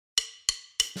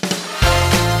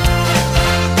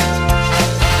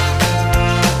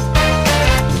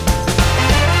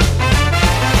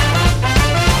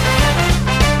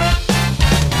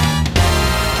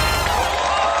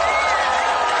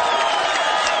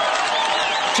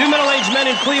Two middle-aged men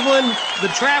in Cleveland, the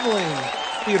traveling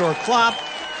Theodore Klopp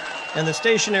and the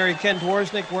stationary Ken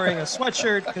Dworsnik wearing a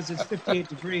sweatshirt because it's 58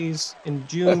 degrees in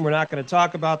June. We're not going to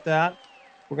talk about that.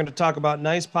 We're going to talk about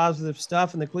nice, positive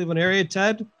stuff in the Cleveland area.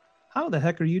 Ted, how the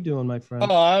heck are you doing, my friend?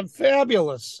 Oh, I'm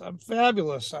fabulous. I'm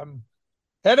fabulous. I'm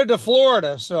headed to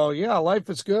Florida, so yeah, life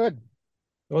is good.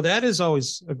 Well, that is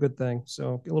always a good thing.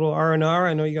 So a little R&R.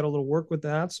 I know you got a little work with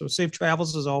that. So safe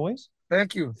travels as always.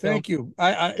 Thank you. So, Thank you.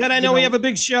 Ted, I know we have a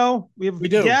big show. We have We a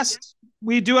do. guest.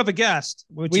 We do have a guest,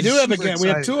 which We is do have super again. We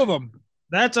have exciting. two of them.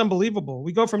 That's unbelievable.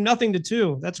 We go from nothing to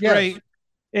two. That's Yes. great.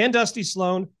 And Dusty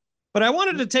Sloan. But I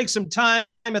wanted to take some time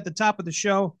at the top of the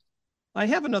show. I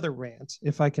have another rant,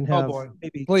 if I can Oh have boy.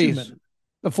 maybe 2 minutes. Please.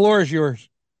 The floor is yours.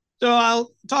 So I'll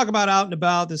talk about out and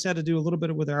about. This had to do a little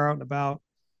bit with our out and about.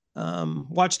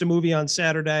 Watched a movie on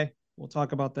Saturday. We'll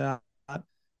talk about that.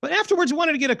 But afterwards, I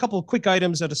wanted to get a couple of quick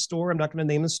items at a store. I'm not going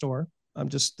to name the store.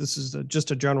 This is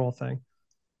just a general thing.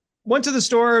 Went to the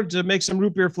store to make some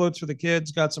root beer floats for the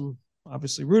kids. Got some,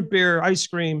 obviously, root beer, ice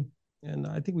cream, and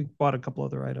I think we bought a couple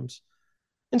other items.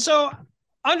 And so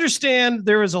understand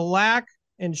there is a lack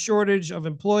and shortage of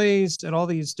employees at all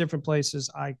these different places.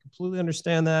 I completely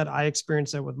understand that. I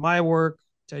experienced that with my work.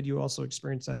 Ted, you also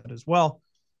experienced that as well.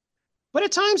 But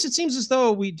at times it seems as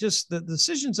though the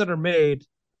decisions that are made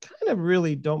kind of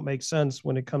really don't make sense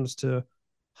when it comes to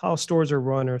how stores are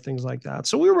run or things like that.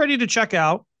 So we were ready to check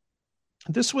out.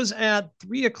 This was at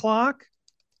 3 o'clock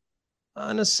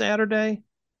on a Saturday.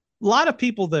 A lot of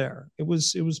people there. It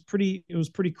was pretty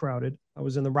crowded. I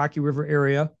was in the Rocky River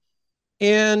area.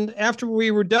 And after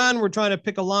we were done, we're trying to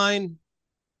pick a line.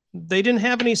 They didn't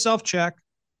have any self-check.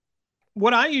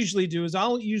 What I usually do is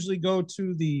I'll usually go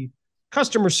to the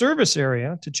customer service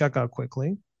area to check out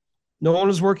quickly. No one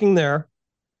was working there.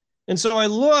 And so I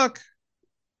look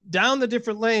down the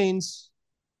different lanes,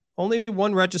 only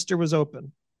one register was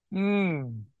open.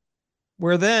 Mm.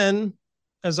 Where then,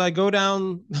 as I go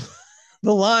down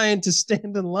the line to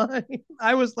stand in line,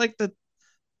 I was like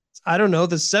I don't know,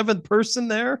 the seventh person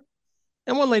there.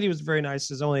 And one lady was very nice.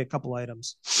 There's only a couple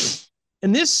items.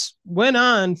 And this went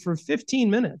on for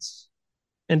 15 minutes.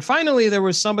 And finally, there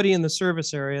was somebody in the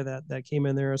service area that came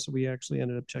in there. So we actually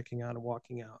ended up checking out and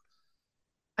walking out.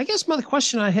 I guess the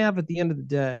question I have at the end of the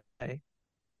day,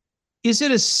 is it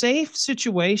a safe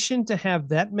situation to have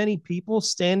that many people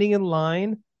standing in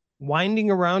line,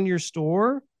 winding around your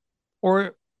store?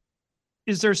 Or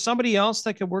is there somebody else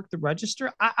that could work the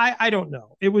register? I don't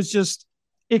know. It was just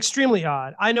extremely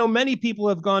odd. I know many people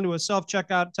have gone to a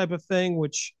self-checkout type of thing,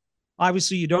 which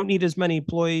obviously you don't need as many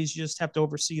employees. You just have to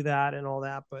oversee that and all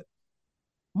that. But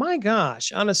my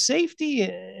gosh, on a safety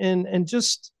and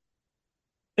just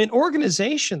an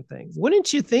organization thing,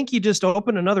 wouldn't you think you just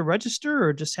open another register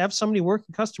or just have somebody work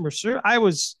in customer service?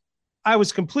 I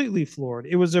was completely floored.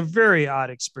 It was a very odd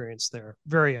experience there.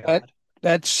 Very That odd.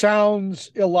 that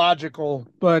sounds illogical,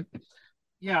 but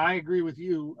yeah, I agree with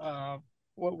you.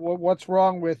 What's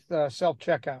wrong with self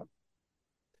checkout?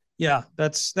 Yeah,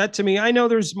 that's that to me. I know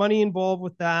there's money involved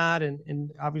with that,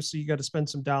 and obviously you got to spend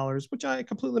some dollars, which I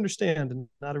completely understand, and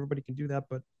not everybody can do that.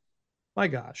 But my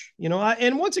gosh,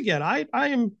 and once again, I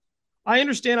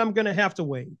understand I'm going to have to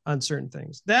wait on certain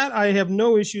things. That I have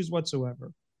no issues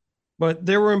whatsoever. But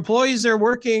there were employees there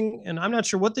working, and I'm not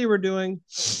sure what they were doing.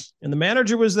 And the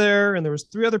manager was there, and there was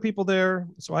three other people there.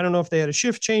 So I don't know if they had a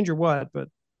shift change or what, but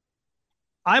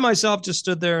I myself just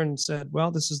stood there and said,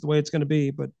 well, this is the way it's going to be.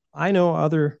 But I know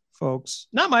other folks,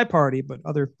 not my party, but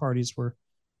other parties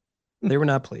they were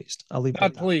not pleased. I'll leave it at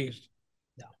Not that. pleased.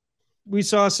 No. We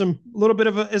saw some little bit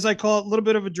of as I call it, a little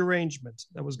bit of a derangement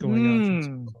that was going on from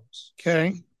some folks.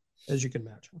 Okay. As you can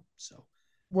imagine. So,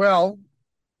 Well,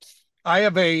 I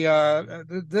have a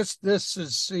this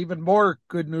is even more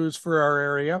good news for our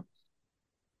area.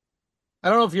 I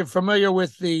don't know if you're familiar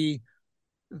with the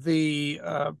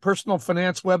personal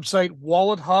finance website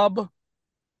Wallet Hub.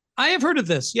 I have heard of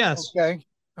this. Yes. Okay.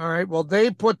 All right. Well, they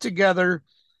put together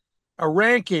a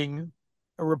ranking,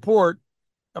 a report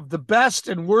of the best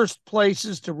and worst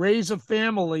places to raise a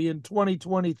family in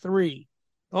 2023.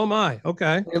 Oh my.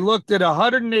 Okay. They looked at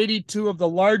 182 of the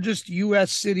largest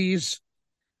U.S. cities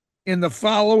in the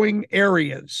following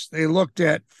areas. They looked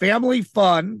at family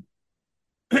fun,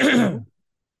 health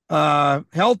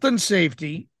and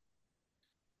safety,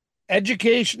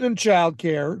 education and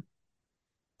childcare,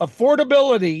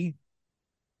 affordability,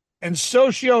 and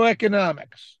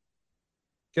socioeconomics.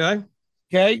 Okay.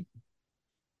 Okay.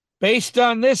 Based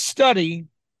on this study,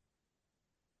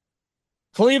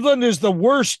 Cleveland is the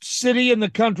worst city in the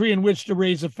country in which to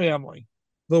raise a family.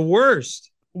 The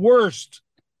worst. Worst.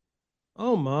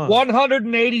 Oh my.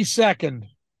 182nd.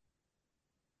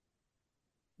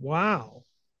 Wow.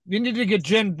 You need to get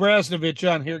Jen Brasnovich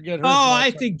on here. Get her. Oh,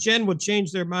 I think Jen would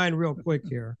change their mind real quick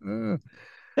here.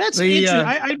 That's The,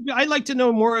 interesting. I'd like to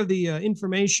know more of the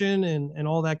information and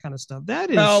all that kind of stuff.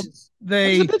 That's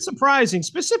a bit surprising,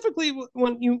 specifically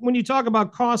when you talk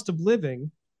about cost of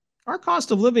living. Our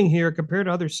cost of living here compared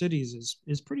to other cities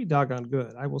is pretty doggone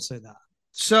good. I will say that.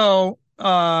 So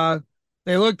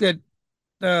they looked at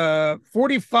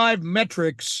 45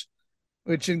 metrics,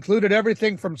 which included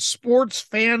everything from sports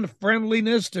fan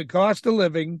friendliness to cost of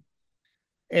living.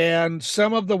 And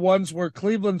some of the ones where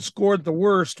Cleveland scored the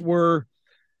worst were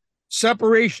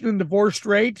separation and divorce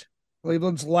rate.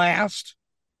 Cleveland's last.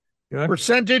 Good.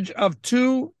 Percentage of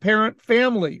two-parent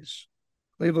families.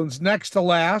 Cleveland's next to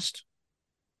last.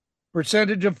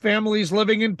 Percentage of families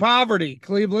living in poverty.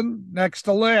 Cleveland next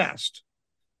to last.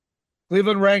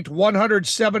 Cleveland ranked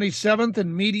 177th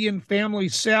in median family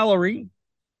salary,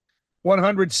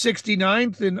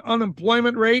 169th in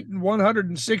unemployment rate, and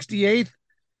 168th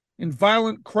in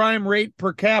violent crime rate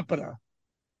per capita.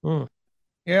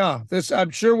 Yeah, this I'm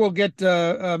sure we'll get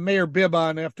Mayor Bibb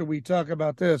on after we talk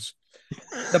about this.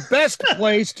 The best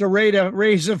place to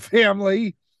raise a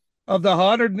family of the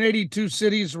 182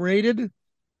 cities rated,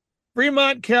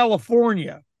 Fremont,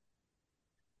 California.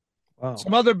 Wow.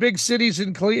 Some other big cities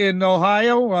in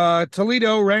Ohio,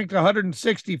 Toledo ranked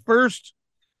 161st,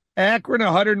 Akron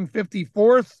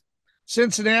 154th,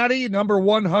 Cincinnati number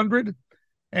 100,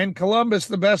 and Columbus,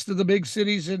 the best of the big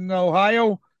cities in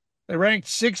Ohio, they ranked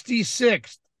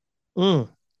 66th.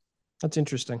 That's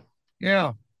interesting.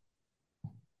 Yeah.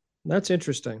 That's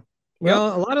interesting.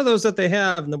 Well, a lot of those that they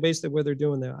have and the base that where they're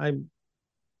doing that,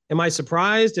 am I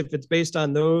surprised if it's based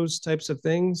on those types of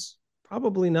things?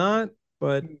 Probably not,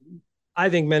 but I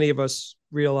think many of us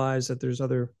realize that there's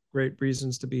other great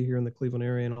reasons to be here in the Cleveland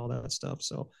area and all that stuff.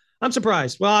 So I'm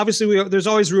surprised. Well, obviously there's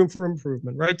always room for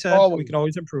improvement, right, Ted? We can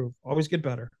always improve, always get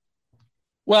better.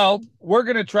 Well, we're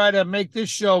going to try to make this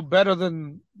show better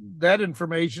than that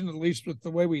information, at least with the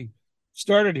way we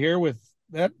started here with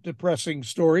that depressing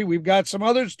story. We've got some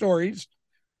other stories.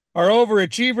 Our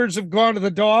overachievers have gone to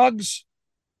the dogs.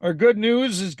 Our good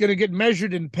news is going to get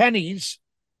measured in pennies.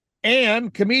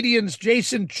 And comedians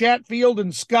Jason Chatfield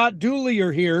and Scott Dooley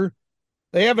are here.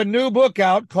 They have a new book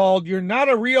out called You're Not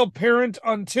a Real Parent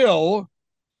Until.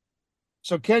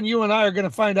 So, Ken, you and I are going to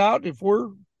find out if we're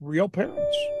real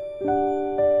parents.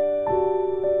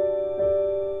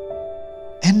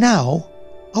 And now,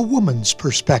 a woman's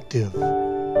perspective.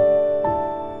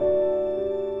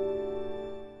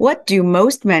 What do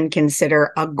most men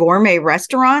consider a gourmet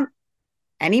restaurant?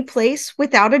 Any place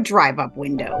without a drive-up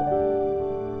window.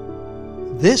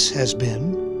 This has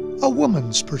been a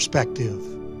woman's perspective.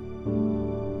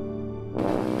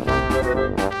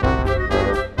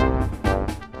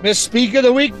 Miss Speak of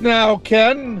the Week now,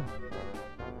 Ken.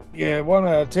 Yeah, want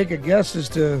to take a guess as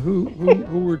to who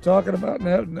we're talking about?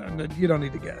 No, you don't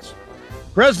need to guess.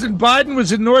 President Biden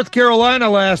was in North Carolina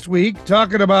last week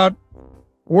talking about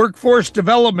workforce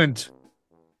development.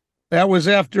 That was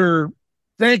after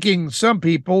thanking some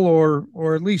people,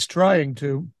 or at least trying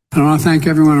to. I want to thank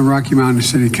everyone at Rocky Mountain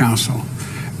City Council,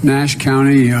 Nash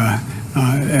County,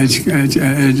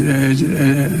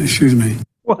 excuse me.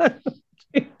 What?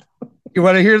 You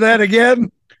want to hear that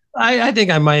again? I think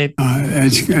I might.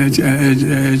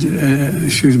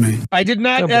 Excuse me. I did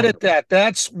not edit that.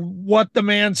 That's what the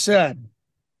man said.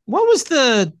 What was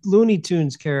the Looney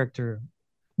Tunes character?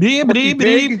 Porky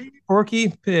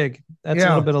Pig. That's a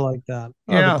little bit of like that.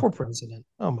 Oh, the poor president.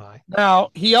 Oh, my. Now,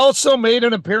 he also made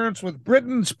an appearance with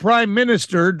Britain's prime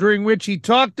minister, during which he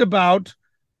talked about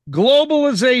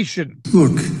globalization.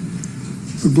 Look,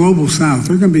 the global south,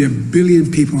 there are going to be 1 billion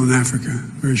people in Africa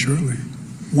very shortly.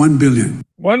 1 billion.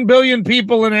 1 billion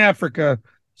people in Africa,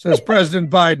 says President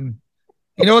Biden.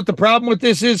 You know what the problem with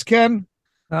this is, Ken?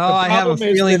 Oh, I have a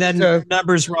feeling that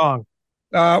number's wrong.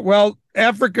 Well,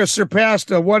 Africa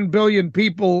surpassed 1 billion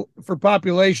people for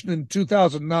population in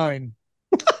 2009.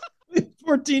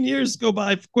 14 years go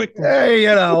by quickly. Hey,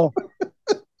 you know.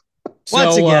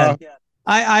 Once again,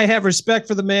 I have respect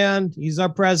for the man. He's our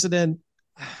president.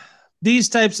 These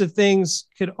types of things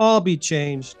could all be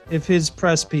changed if his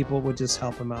press people would just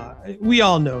help him out. We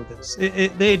all know this.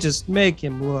 They just make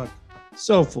him look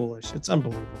so foolish. It's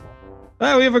unbelievable.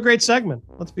 Well, we have a great segment.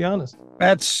 Let's be honest.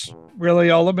 That's really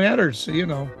all that matters. You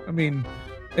know, I mean,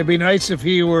 it'd be nice if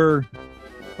he were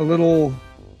a little,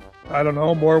 I don't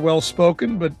know, more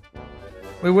well-spoken, but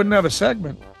we wouldn't have a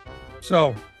segment.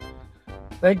 So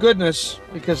thank goodness,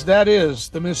 because that is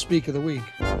the Misspeak of the Week.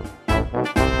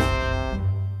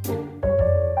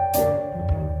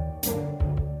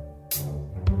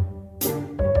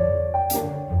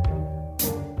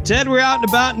 Ted, we're out and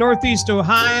about Northeast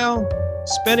Ohio,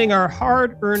 spending our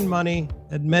hard-earned money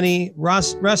at many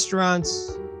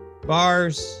restaurants,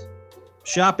 bars,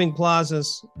 shopping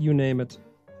plazas, you name it.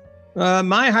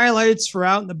 My highlights for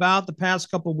out and about the past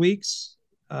couple weeks,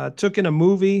 took in a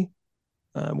movie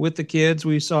with the kids.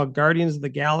 We saw Guardians of the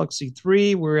Galaxy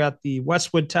 3. We're at the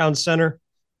Westwood Town Center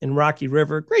in Rocky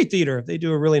River. Great theater. They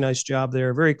do a really nice job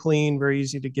there. Very clean, very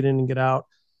easy to get in and get out.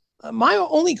 My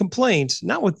only complaint,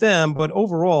 not with them, but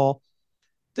overall,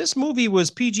 this movie was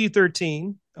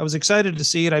PG-13. I was excited to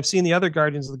see it. I've seen the other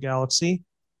Guardians of the Galaxy.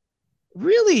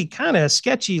 Really kind of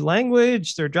sketchy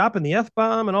language. They're dropping the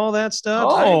F-bomb and all that stuff.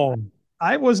 Oh,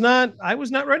 I was not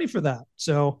ready for that.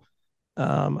 So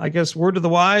I guess word to the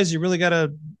wise, you really got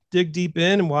to dig deep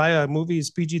in why a movie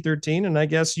is PG-13. And I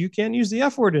guess you can't use the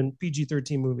F word in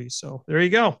PG-13 movies. So there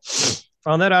you go.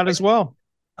 Found that out as well.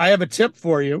 I have a tip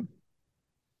for you.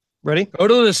 Ready? Go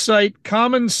to the site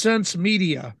Common Sense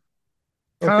Media.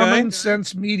 Okay. Common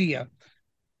Sense Media.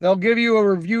 They'll give you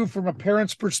a review from a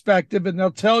parent's perspective, and they'll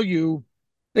tell you,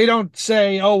 they don't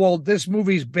say, oh, well, this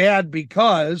movie's bad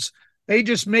because. They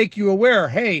just make you aware,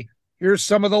 hey, here's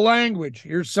some of the language.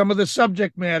 Here's some of the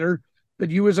subject matter that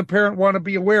you as a parent want to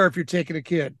be aware if you're taking a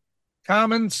kid.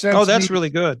 Common Sense Oh, that's Media. really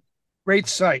good. Great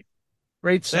site.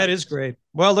 Great site. That is great.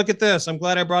 Well, look at this. I'm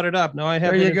glad I brought it up. Now I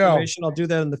have There the you go. information. I'll do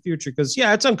that in the future because,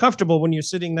 yeah, it's uncomfortable when you're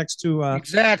sitting next to your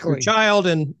Exactly. child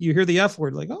and you hear the F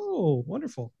word. Like, oh,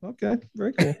 wonderful. Okay,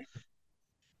 very cool.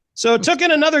 So took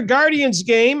in another Guardians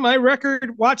game. My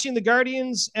record watching the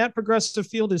Guardians at Progressive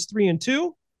Field is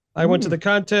 3-2. I went to the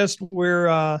contest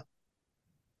where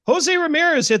Jose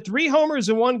Ramirez hit 3 homers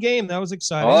in one game. That was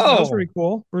exciting. That was very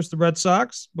cool. Versus the Red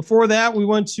Sox. Before that, we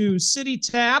went to City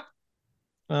Tap,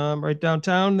 right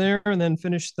downtown there, and then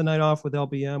finished the night off with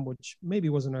LBM, which maybe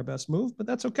wasn't our best move, but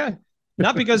that's okay.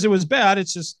 Not because it was bad.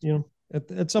 It's just,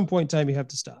 at some point in time, you have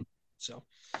to stop. So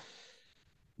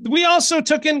we also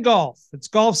took in golf. It's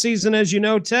golf season, as you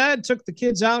know, Ted. Took the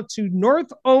kids out to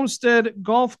North Olmsted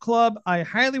Golf Club. I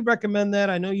highly recommend that.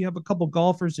 I know you have a couple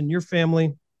golfers in your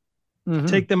family. Mhm.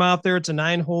 Take them out there. It's a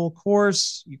 9-hole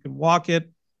course. You can walk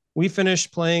it. We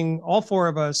finished playing, all 4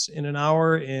 of us, in an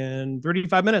hour and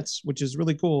 35 minutes, which is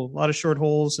really cool. A lot of short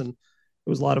holes, and it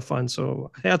was a lot of fun.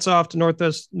 So hats off to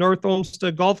North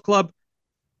Olmsted Golf Club,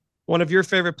 one of your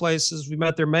favorite places. We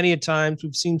met there many a times.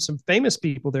 We've seen some famous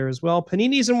people there as well.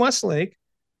 Panini's in Westlake.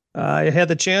 I had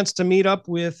the chance to meet up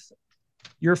with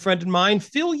your friend and mine,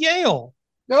 Phil Yale.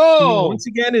 Who, once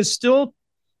again, is still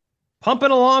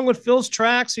pumping along with Phil's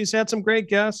tracks. He's had some great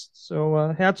guests.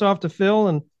 So hats off to Phil.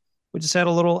 And we just had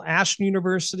a little Ashland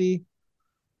University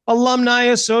Alumni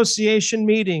Association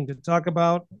meeting to talk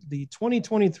about the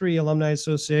 2023 Alumni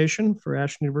Association for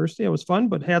Ashland University. It was fun,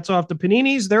 but hats off to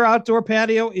Panini's. Their outdoor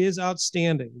patio is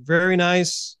outstanding. Very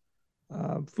nice.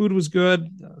 Food was good.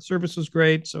 Service was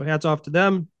great. So hats off to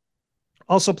them.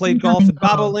 Also played golf at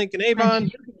Bobolink in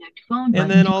Avon. And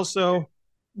then also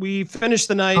we finished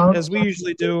the night, as we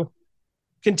usually do,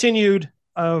 continued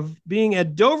of being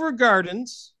at Dover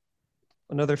Gardens,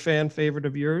 another fan favorite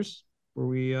of yours, where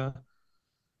we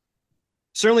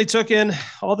certainly took in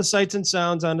all the sights and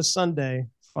sounds on a Sunday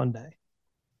fun day.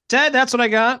 Ted, that's what I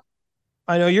got.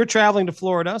 I know you're traveling to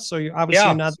Florida, so you're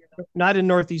obviously not in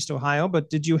Northeast Ohio, but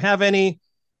did you have any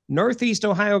Northeast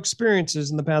Ohio experiences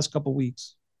in the past couple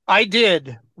weeks? I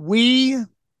did. We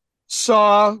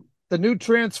saw the new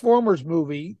Transformers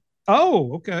movie.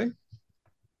 Oh, okay.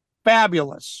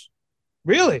 Fabulous.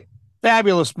 Really?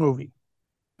 Fabulous movie.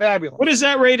 Fabulous. What is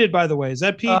that rated, by the way? Is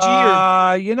that PG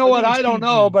or? You know what? I think it's I don't PG.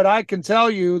 know, but I can tell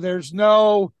you there's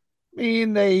no,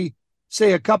 they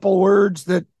say a couple words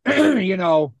that,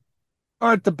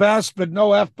 aren't the best, but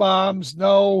no F-bombs,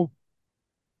 nothing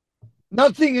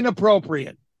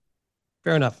inappropriate.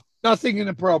 Fair enough. Nothing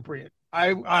inappropriate.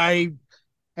 I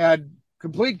had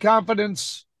complete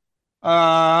confidence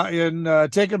in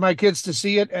taking my kids to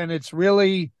see it, and it's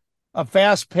really a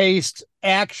fast-paced,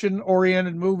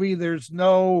 action-oriented movie. There's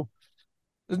not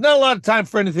a lot of time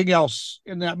for anything else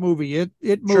in that movie. It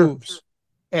moves, Sure.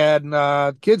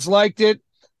 And kids liked it.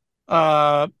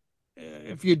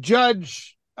 If you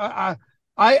judge, I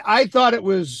thought it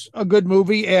was a good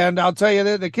movie, and I'll tell you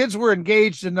that the kids were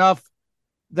engaged enough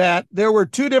that there were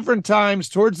 2 different times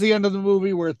towards the end of the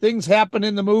movie where things happened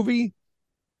in the movie,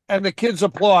 and the kids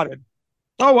applauded.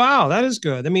 Oh, wow. That is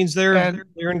good. That means they're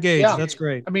engaged. Yeah. That's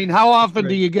great. I mean, how often great.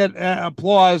 do you get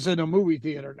applause in a movie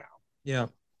theater now? Yeah.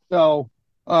 So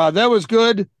that was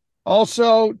good.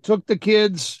 Also took the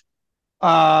kids.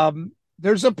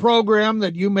 There's a program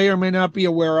that you may or may not be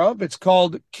aware of. It's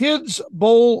called Kids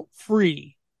Bowl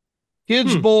Free.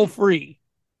 Kids Bowl Free.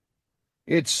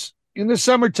 It's in the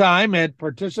summertime at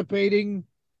participating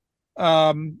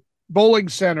bowling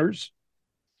centers.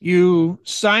 You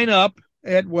sign up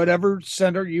at whatever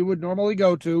center you would normally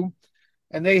go to,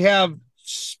 and they have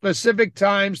specific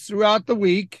times throughout the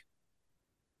week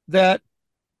that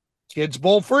kids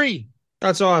bowl free.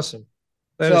 That's awesome.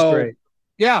 That is great.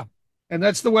 Yeah. And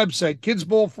that's the website, Kids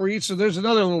Bowl Free. So there's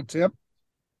another little tip.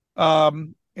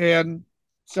 And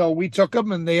so we took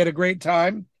them and they had a great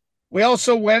time. We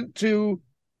also went to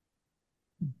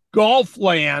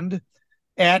Golfland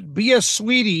at Bia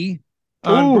Sweetie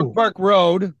on Brook Park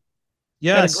Road.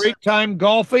 Yes. Had a great time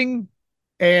golfing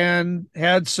and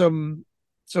had some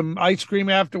ice cream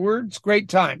afterwards. Great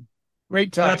time.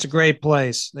 Great time. That's a great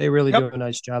place. They really do a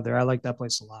nice job there. I like that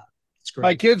place a lot. It's great.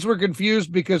 My kids were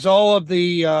confused because all of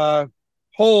the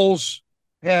holes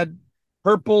had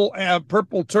purple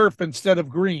turf instead of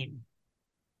green.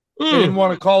 They didn't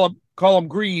want to call them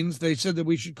greens. They said that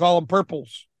we should call them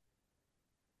purples.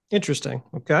 Interesting.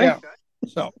 Okay. Yeah.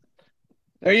 So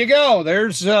there you go.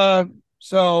 There's we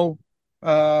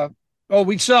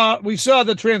saw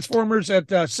the Transformers at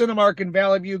Cinemark in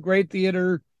Valley View. Great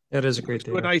theater. That is a great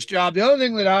theater. Do a nice job. The other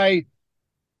thing that I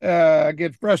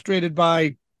get frustrated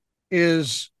by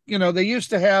is, they used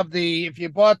to have if you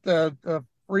bought the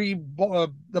free,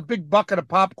 the big bucket of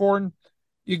popcorn,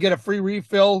 you get a free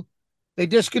refill. They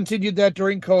discontinued that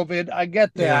during COVID. I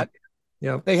get that.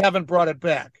 Yeah. They haven't brought it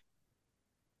back.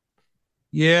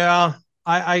 Yeah.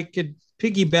 I could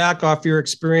piggyback off your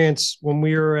experience when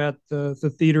we were at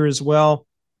the theater as well.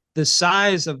 The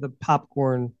size of the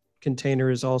popcorn container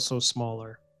is also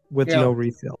smaller with no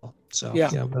refill. So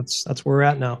that's where we're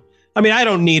at now. I mean, I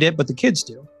don't need it, but the kids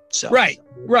do. So Right.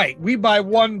 We buy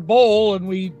one bowl and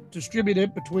we distribute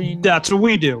it between. That's what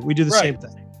we do. We do the same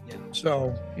thing. Yeah.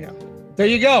 So there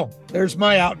you go. There's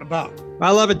my out and about.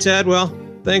 I love it, Ted. Well,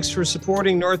 thanks for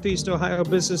supporting Northeast Ohio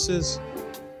businesses.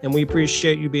 And we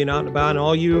appreciate you being out and about. And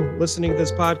all you listening to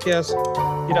this podcast,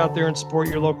 get out there and support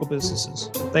your local businesses.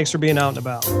 Thanks for being out and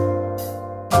about.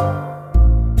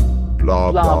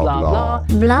 Blah, blah, blah.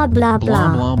 Blah, blah, blah.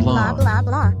 Blah, blah, blah. Blah, blah,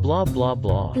 blah. Blah, blah,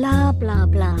 blah. Blah, blah,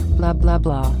 blah. Blah, blah,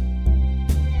 blah.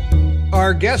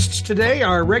 Our guests today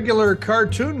are regular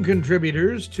cartoon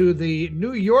contributors to the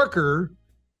New Yorker.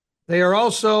 They are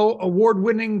also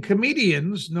award-winning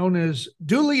comedians known as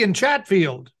Dooley and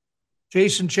Chatfield.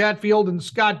 Jason Chatfield and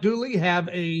Scott Dooley have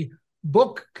a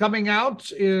book coming out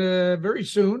very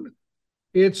soon.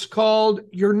 It's called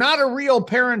You're Not a Real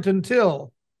Parent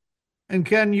Until. And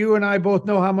Ken, you and I both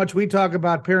know how much we talk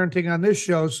about parenting on this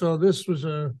show, so this was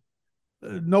a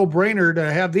no-brainer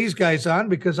to have these guys on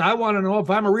because I want to know if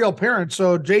I'm a real parent.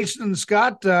 So Jason and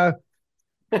Scott,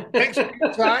 thanks for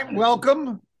your time.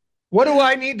 Welcome. What do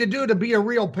I need to do to be a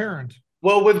real parent?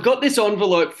 Well, we've got this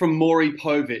envelope from Maury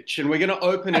Povich, and we're going to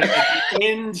open it at the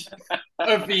end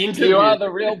of the interview. You are the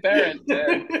real parent.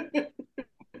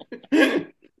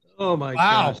 Oh, my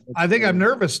wow. gosh. I think I'm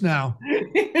nervous now.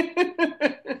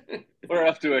 We're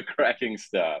off to a cracking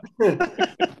start.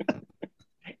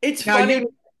 It's funny.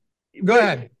 Go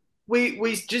ahead.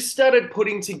 We just started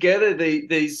putting together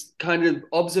these kind of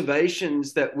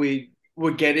observations that we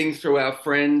were getting through our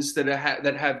friends that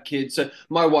have kids. So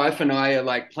my wife and I are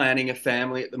like planning a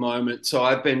family at the moment. So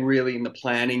I've been really in the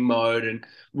planning mode and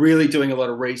really doing a lot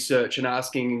of research and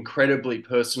asking incredibly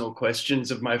personal questions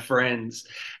of my friends.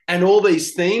 And all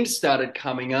these themes started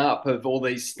coming up of all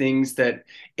these things that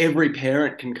every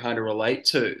parent can kind of relate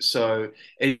to. So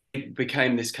it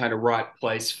became this kind of right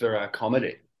place for our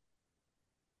comedy.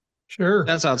 Sure.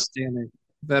 That's outstanding.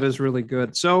 That is really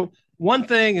good. So one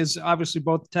thing is obviously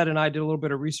both Ted and I did a little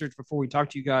bit of research before we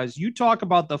talked to you guys. You talk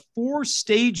about the 4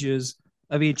 stages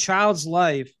of a child's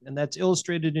life, and that's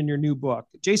illustrated in your new book.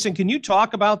 Jason, can you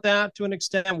talk about that to an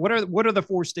extent? What are the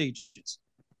 4 stages?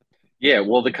 Yeah,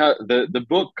 well, the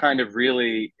book kind of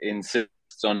really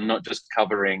insists on not just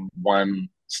covering one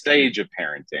stage of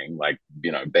parenting, like,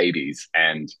 babies,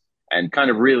 and kind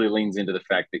of really leans into the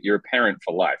fact that you're a parent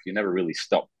for life. You never really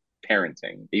stop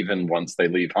parenting. Even once they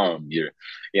leave home,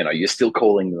 you're still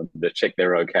calling them to check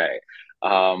they're okay.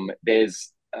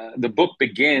 The book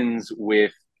begins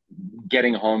with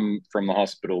getting home from the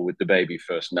hospital with the baby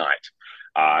first night,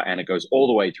 and it goes all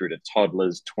the way through to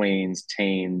toddlers, tweens,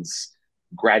 teens,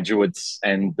 graduates,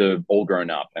 and the all grown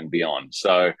up and beyond.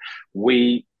 So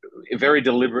we very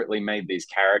deliberately made these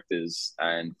characters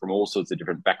and from all sorts of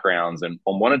different backgrounds, and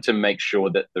wanted to make sure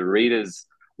that the readers,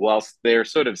 whilst they're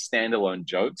sort of standalone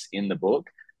jokes in the book,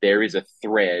 there is a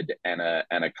thread and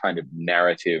a kind of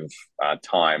narrative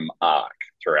time arc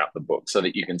throughout the book, so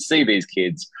that you can see these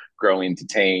kids grow into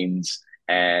teens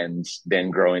and then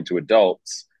grow into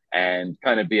adults and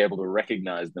kind of be able to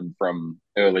recognize them from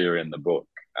earlier in the book.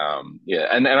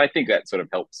 And I think that sort of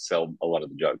helps sell a lot of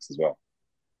the jokes as well.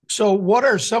 So, what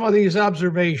are some of these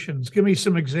observations? Give me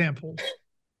some examples.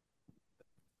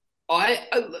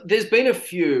 There's been a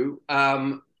few.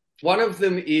 One of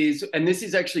them is, and this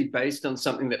is actually based on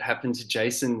something that happened to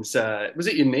Jason's. Was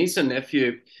it your niece or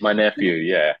nephew? My nephew,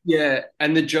 yeah. Yeah,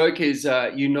 and the joke is,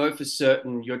 you know for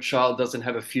certain your child doesn't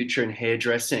have a future in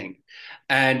hairdressing,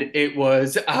 and it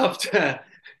was after.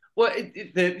 Well,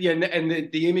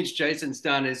 the image Jason's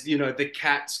done is, the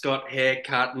cat's got hair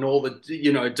cut and all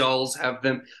the, dolls have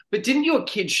them. But didn't your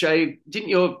kid shave? Didn't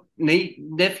your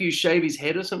nephew shave his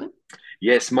head or something?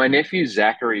 Yes, my nephew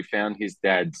Zachary found his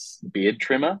dad's beard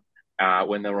trimmer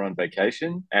when they were on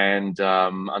vacation. And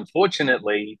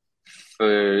unfortunately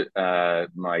for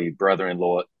my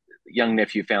brother-in-law, young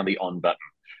nephew found the on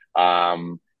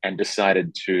button. And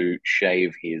decided to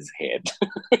shave his head,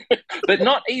 but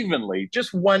not evenly,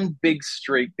 just one big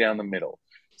streak down the middle.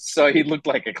 So he looked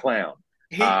like a clown.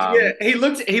 He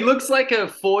looks like a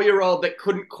 4-year-old that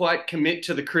couldn't quite commit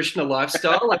to the Krishna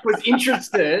lifestyle, like was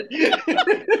interested.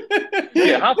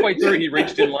 Yeah, halfway through he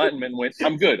reached enlightenment and went,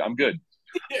 I'm good.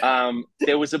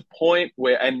 There was a point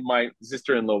where, and my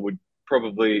sister-in-law would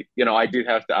probably, I did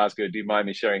have to ask her, do you mind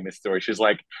me sharing this story? She's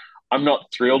like, I'm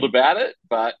not thrilled about it,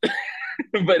 but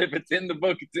but if it's in the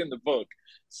book, it's in the book.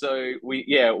 So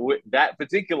that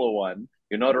particular one,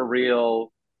 you're not a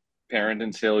real parent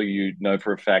until you know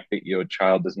for a fact that your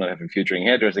child does not have a future in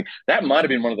hairdressing. That might have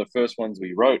been one of the first ones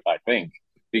we wrote, I think,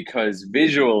 because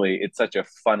visually it's such a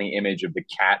funny image of the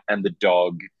cat and the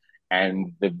dog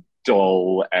and the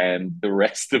doll and the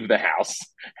rest of the house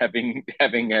having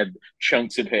had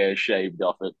chunks of hair shaved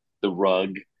off it, the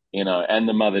rug, and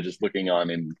the mother just looking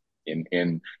on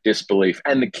in disbelief,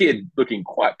 and the kid looking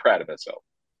quite proud of herself.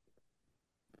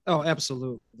 Oh,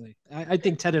 absolutely. I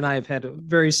think Ted and I have had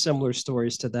very similar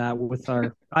stories to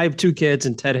that I have 2 kids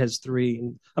and Ted has 3,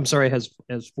 and I'm sorry, has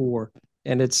 4.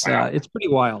 And it's pretty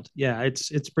wild. Yeah,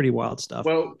 it's pretty wild stuff.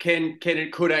 Well, Ken,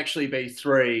 it could actually be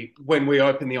 3 when we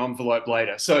open the envelope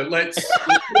later. So let's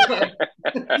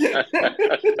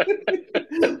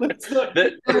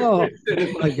oh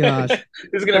my gosh.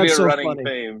 This is going to be a running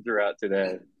theme throughout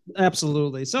today.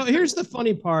 Absolutely. So here's the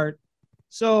funny part.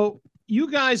 So you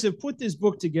guys have put this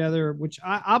book together, which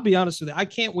I'll be honest with you, I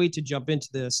can't wait to jump into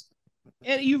this.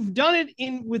 And you've done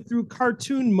it through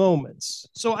cartoon moments.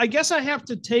 So I guess I have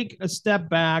to take a step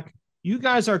back. You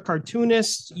guys are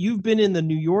cartoonists. You've been in the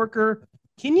New Yorker.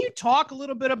 Can you talk a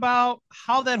little bit about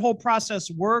how that whole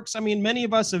process works? I mean, many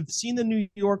of us have seen the New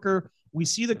Yorker. We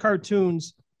see the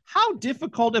cartoons. How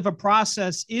difficult of a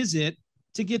process is it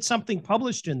to get something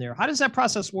published in there? How does that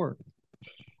process work?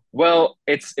 Well,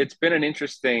 it's been an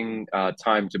interesting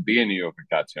time to be a New Yorker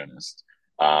cartoonist.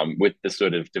 With the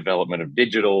sort of development of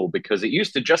digital, because it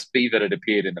used to just be that it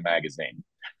appeared in the magazine.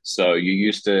 So you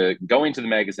used to go into the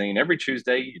magazine every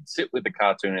Tuesday, you'd sit with the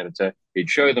cartoon editor,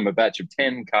 he'd show them a batch of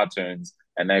 10 cartoons,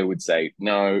 and they would say,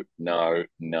 no,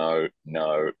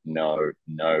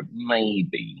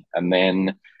 maybe. And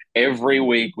then every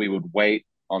week we would wait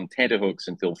on tenterhooks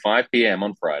until 5 p.m.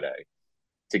 on Friday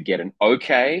to get an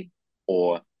okay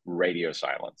or radio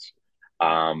silence.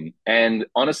 And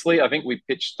honestly, I think we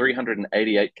pitched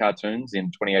 388 cartoons in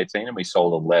 2018 and we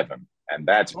sold 11. And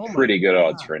that's pretty good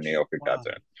odds for a New Yorker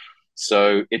cartoon.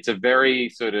 So it's a very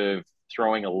sort of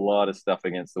throwing a lot of stuff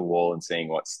against the wall and seeing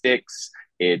what sticks.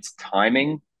 It's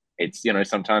timing. It's,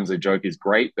 sometimes a joke is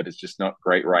great, but it's just not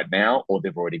great right now, or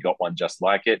they've already got one just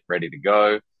like it, ready to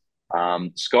go.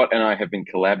 Scott and I have been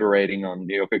collaborating on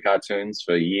New Yorker cartoons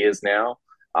for years now,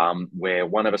 where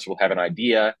one of us will have an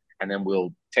idea and then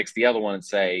we'll text the other one and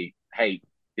say, hey,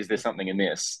 is there something in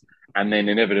this? And then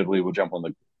inevitably we'll jump on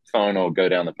the phone or go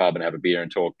down the pub and have a beer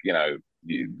and talk,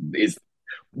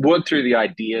 work through the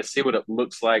idea, see what it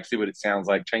looks like, see what it sounds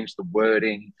like, change the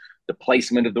wording, the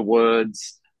placement of the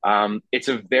words. You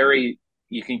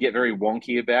can get very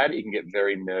wonky about it. You can get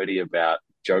very nerdy about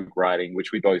joke writing,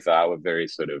 which we both are. We're very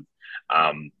sort of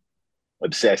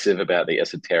obsessive about the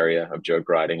esoteria of joke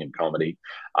writing and comedy.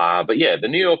 But yeah, the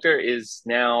New Yorker is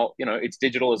now, it's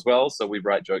digital as well. So we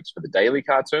write jokes for the daily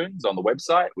cartoons on the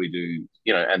website. We do,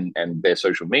 and their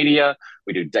social media.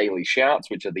 We do daily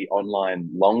shouts, which are the online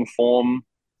long form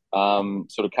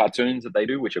sort of cartoons that they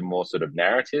do, which are more sort of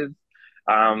narrative.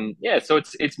 So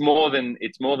it's more than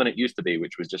it used to be,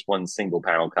 which was just one single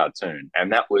panel cartoon.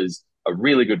 And that was a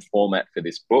really good format for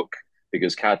this book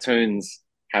because cartoons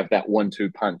have that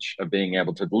 1-2 punch of being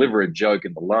able to deliver a joke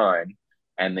in the line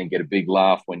and then get a big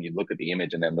laugh when you look at the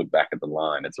image and then look back at the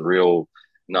line. It's a real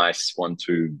nice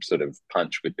 1-2 sort of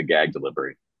punch with the gag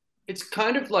delivery. It's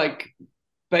kind of like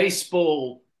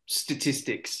baseball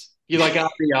statistics. You're like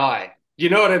RBI. You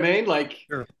know what I mean? Like,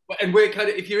 Sure. and we're kind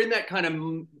of, if you're in that kind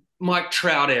of Mike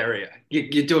Trout area,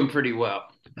 you're doing pretty well.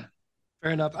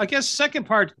 Fair enough. I guess second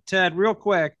part, Ted, real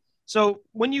quick. So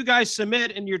when you guys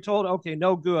submit and you're told, okay,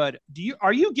 no good,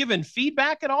 are you given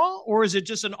feedback at all, or is it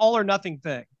just an all or nothing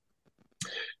thing?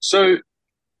 So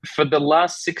for the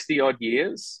last 60 odd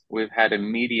years, we've had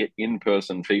immediate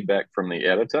in-person feedback from the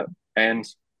editor. And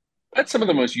that's some of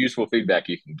the most useful feedback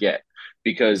you can get,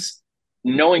 because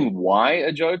knowing why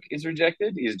a joke is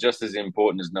rejected is just as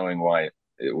important as knowing why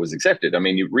it was accepted. I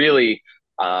mean, we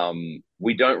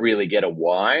don't really get a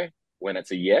why when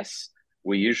it's a yes.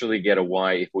 We usually get a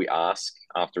why if we ask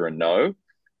after a no.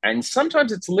 And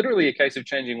sometimes it's literally a case of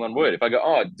changing one word. If I go,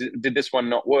 oh, did this one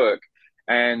not work?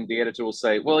 And the editor will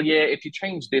say, well, yeah, if you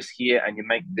change this here and you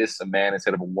make this a man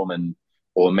instead of a woman,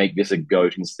 or make this a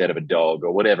goat instead of a dog,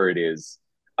 or whatever it is.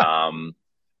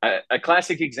 A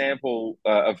classic example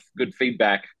of good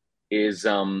feedback is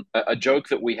a joke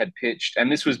that we had pitched.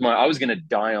 And this was I was going to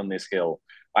die on this hill.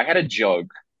 I had a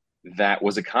joke that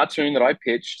was a cartoon that I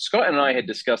pitched. Scott and I had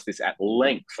discussed this at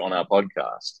length on our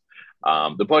podcast.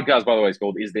 The podcast, by the way, is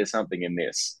called "Is There Something in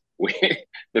This?"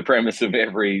 The premise of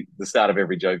the start of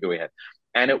every joke that we had.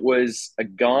 And it was a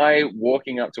guy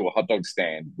walking up to a hot dog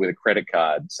stand with a credit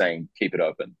card saying, "Keep it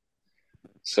open."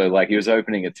 So like he was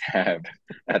opening a tab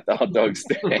at the hot dog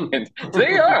stand. So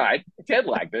yeah, all right. Ken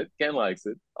liked it. Ken likes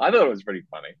it. I thought it was pretty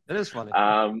funny. It is funny.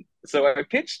 So I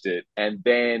pitched it, and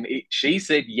then she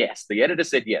said yes. The editor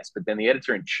said yes, but then the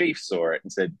editor-in-chief saw it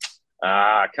and said,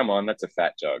 come on, that's a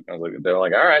fat joke. They were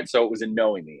like, all right. So it was a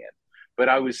no in the end. But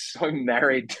I was so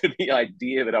married to the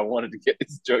idea that I wanted to get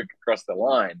this joke across the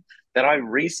line that I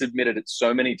resubmitted it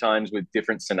so many times with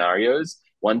different scenarios.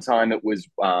 One time it was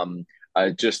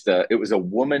it was a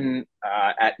woman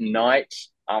at night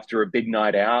after a big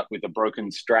night out with a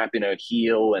broken strap in her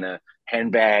heel and a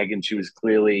handbag, and she was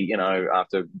clearly,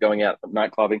 after going out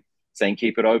nightclubbing, saying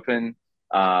 "keep it open."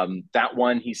 That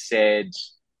one, he said,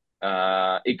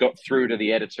 it got through to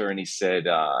the editor, and he said,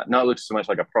 "No, it looks so much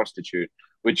like a prostitute,"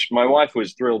 which my wife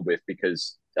was thrilled with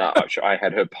because I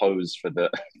had her pose for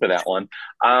that one.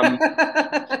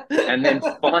 And then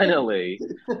finally,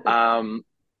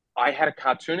 I had a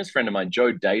cartoonist friend of mine,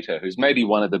 Joe Data, who's maybe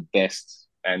one of the best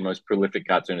and most prolific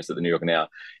cartoonists at the New Yorker now.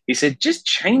 He said, just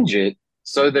change it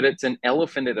so that it's an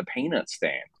elephant at a peanut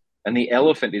stand. And the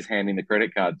elephant is handing the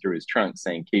credit card through his trunk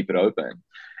saying, "Keep it open."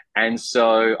 And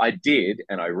so I did,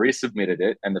 and I resubmitted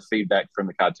it, and the feedback from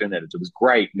the cartoon editor was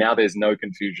great. Now there's no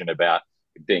confusion about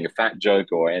it being a fat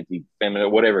joke or anti-feminine,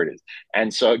 whatever it is.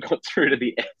 And so it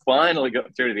finally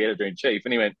got through to the editor-in-chief,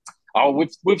 and he went, "Oh,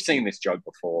 we've seen this joke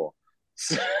before."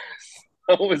 So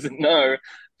it was a no,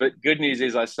 but good news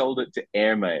is I sold it to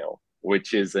Airmail,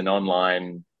 which is an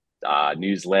online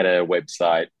newsletter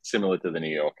website similar to the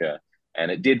New Yorker, and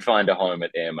it did find a home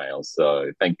at Airmail.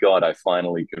 So thank God I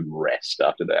finally could rest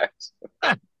after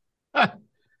that.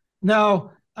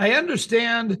 Now, I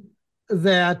understand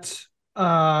that.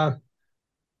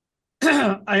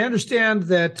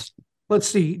 Let's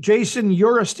see, Jason,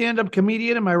 you're a stand-up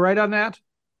comedian. Am I right on that?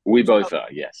 We both are,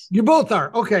 yes. You both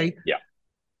are. Okay. Yeah.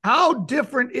 How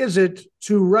different is it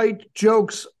to write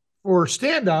jokes for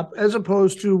stand-up as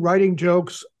opposed to writing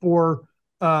jokes for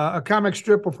a comic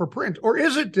strip or for print? Or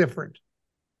is it different?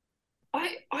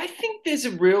 I think there's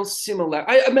a real similar.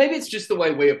 Maybe it's just the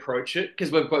way we approach it,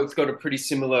 because we've both got a pretty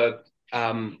similar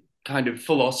kind of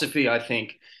philosophy, I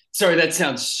think. Sorry, that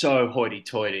sounds so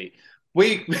hoity-toity.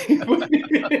 We we've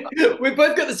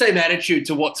both got the same attitude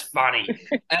to what's funny,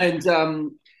 and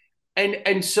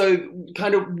so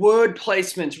kind of word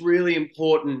placement's really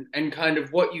important, and kind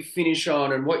of what you finish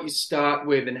on and what you start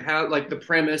with, and how, like, the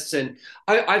premise. And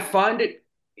I find it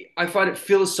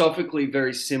philosophically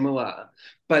very similar,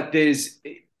 but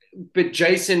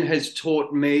Jason has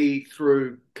taught me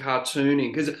through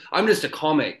cartooning, because I'm just a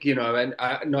comic, and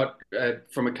not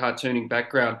from a cartooning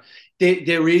background.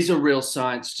 There is a real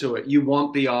science to it. You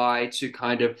want the eye to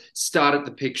kind of start at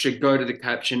the picture, go to the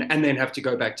caption, and then have to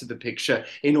go back to the picture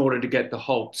in order to get the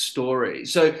whole story.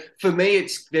 So for me,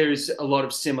 there's a lot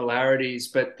of similarities,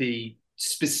 but the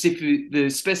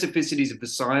specificities of the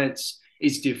science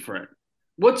is different.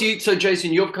 So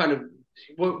Jason, you've kind of,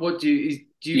 what do you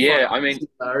Yeah, find I mean,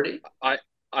 similarity?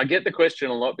 I get the question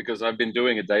a lot because I've been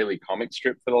doing a daily comic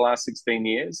strip for the last 16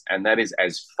 years, and that is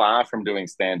as far from doing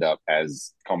stand-up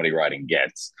as comedy writing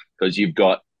gets, because you've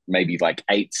got maybe like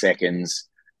 8 seconds,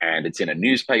 and it's in a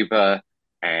newspaper,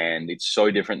 and it's so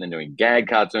different than doing gag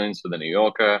cartoons for the New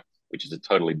Yorker, which is a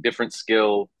totally different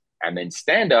skill. And then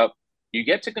stand-up, you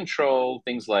get to control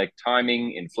things like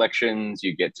timing, inflections,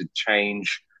 you get to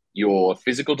change your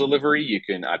physical delivery. You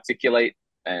can articulate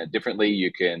differently.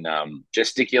 You can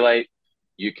gesticulate.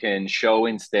 You can show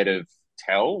instead of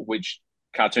tell, which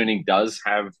cartooning does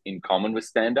have in common with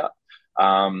stand-up.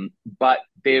 But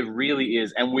there really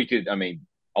is, and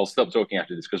I'll stop talking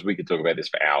after this because we could talk about this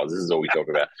for hours. This is all we talk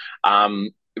about.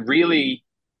 Really,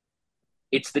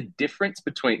 it's the difference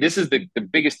between, this is the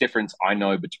biggest difference I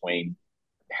know between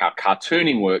how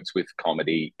cartooning works with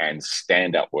comedy and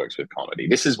stand-up works with comedy.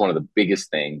 This is one of the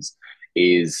biggest things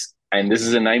is, and this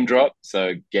is a name drop,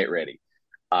 so get ready.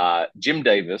 Jim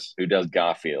Davis, who does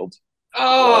Garfield.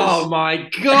 Oh my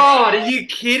God, are you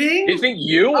kidding? Do you think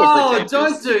you were pretentious?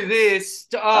 Don't do this.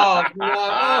 Oh,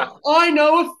 no. I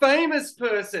know a famous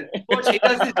person. Watch, he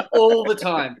does this all the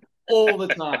time. All the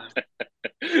time.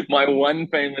 My one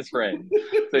famous friend.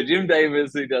 So Jim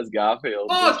Davis, who does Garfield.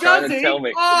 Oh, does he? Tell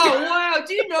me. Oh, wow.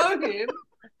 Do you know him?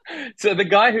 So the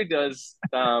guy who does,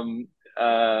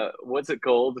 what's it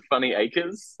called? Funny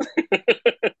Acres?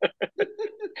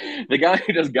 The guy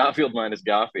who does Garfield minus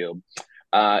Garfield.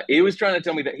 He was trying to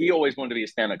tell me that he always wanted to be a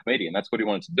stand-up comedian. That's what he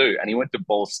wanted to do. And he went to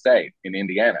Ball State in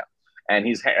Indiana. And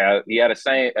he had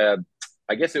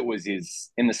I guess it was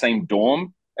in the same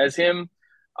dorm as him,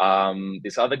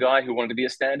 this other guy who wanted to be a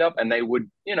stand-up. And they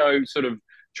would, sort of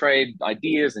trade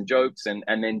ideas and jokes.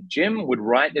 And then Jim would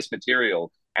write this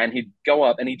material and he'd go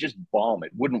up and he'd just bomb.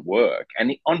 It wouldn't work.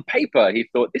 And on paper, he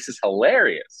thought, this is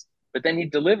hilarious. But then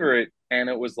he'd deliver it and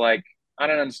it was like, I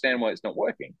don't understand why it's not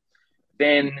working.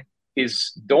 Then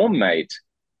his dorm mate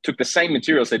took the same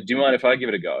material, said, do you mind if I give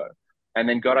it a go? And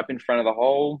then got up in front of the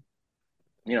whole,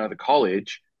 the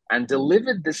college and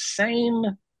delivered the same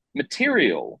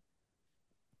material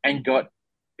and got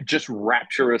just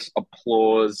rapturous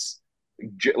applause,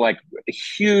 like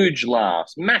huge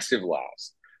laughs, massive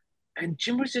laughs. And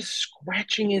Jim was just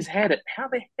scratching his head at how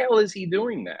the hell is he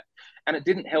doing that? And it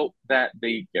didn't help that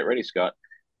get ready, Scott.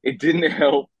 It didn't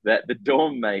help that the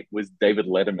dorm mate was David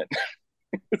Letterman.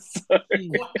 So,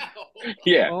 wow.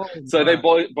 Yeah. Oh, so they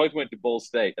both went to Ball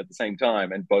State at the same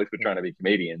time and both were trying to be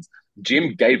comedians.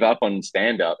 Jim gave up on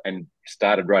stand-up and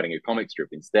started writing a comic strip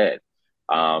instead.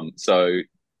 So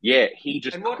yeah, he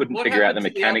just couldn't figure out the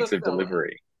mechanics of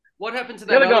delivery. What happened to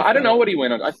that other guy? I don't know what he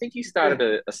went on. I think he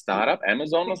started a startup,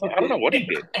 Amazon or something. I don't know what he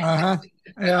did.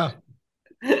 Yeah.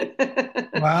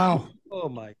 Wow. Oh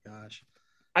my gosh.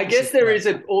 I guess there is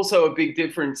also a big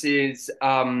difference is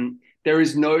there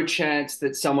is no chance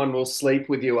that someone will sleep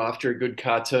with you after a good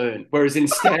cartoon, whereas in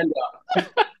stand-up,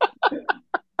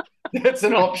 that's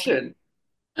an option.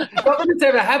 Not that it's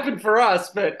ever happened for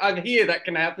us, but I'm here that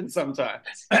can happen sometimes.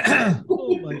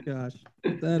 Oh my gosh,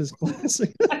 that is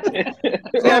classic.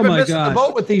 I've been missing the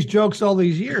boat with these jokes all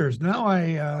these years. Now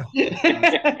I get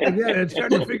it. It's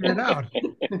starting to figure it out.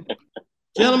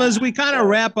 Gentlemen, as we kind of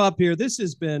wrap up here, this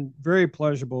has been very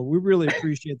pleasurable. We really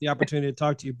appreciate the opportunity to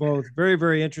talk to you both. Very,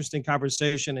 very interesting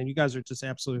conversation, and you guys are just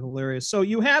absolutely hilarious. So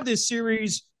you have this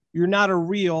series, You're Not a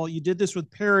Real. You did this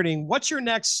with parroting. What's your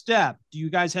next step? Do you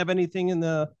guys have anything in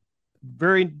the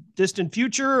very distant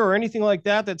future or anything like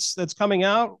that that's coming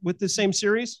out with the same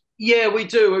series? Yeah, we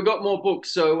do. We've got more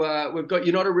books. So we've got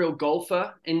You're Not a Real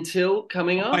Golfer Until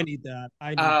coming up. I need that.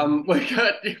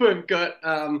 We've got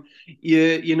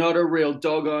You're Not a Real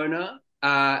Dog Owner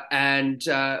and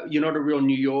You're Not a Real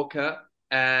New Yorker.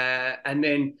 And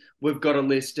then we've got a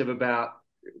list of about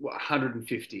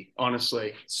 150,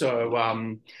 honestly.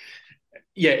 So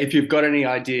yeah, if you've got any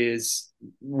ideas,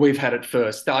 we've had it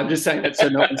first. I'm just saying that so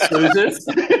no one loses.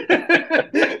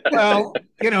 Well,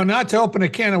 not to open a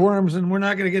can of worms, and we're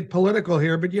not going to get political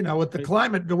here, but with the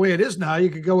climate the way it is now, you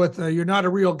could go with You're Not a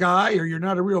Real Guy or You're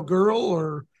Not a Real Girl,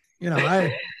 or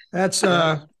I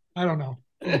don't know.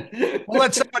 We'll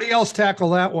let somebody else tackle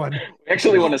that one. We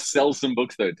actually want to sell some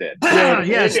books though, Ted.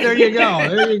 Yes, there you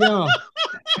go.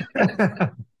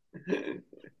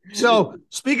 So,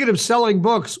 speaking of selling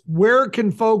books, where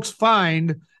can folks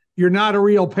find You're Not a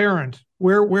Real Parent?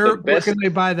 Where can they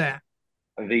buy that?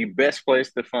 The best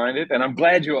place to find it, and I'm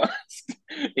glad you asked,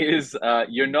 is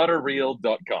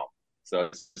you'renotareal.com. So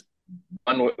it's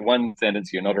one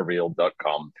sentence,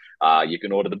 you'renotareal.com. You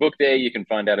can order the book there. You can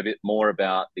find out a bit more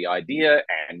about the idea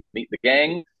and meet the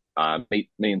gang, meet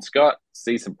me and Scott,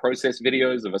 see some process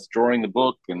videos of us drawing the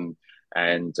book and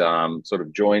sort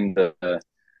of join the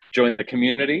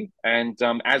community. And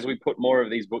as we put more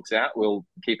of these books out, we'll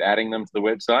keep adding them to the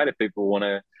website if people want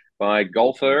to buy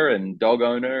Golfer and Dog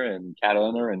Owner and Cat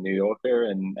Owner and New Yorker,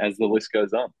 and as the list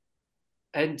goes on.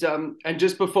 And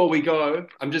just before we go,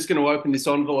 I'm just going to open this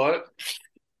envelope.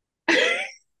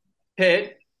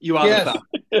 Ted, you are the father.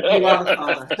 You are the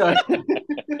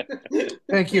father.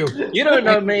 Thank you. You don't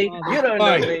know me. You don't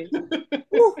know me.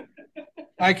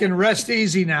 I can rest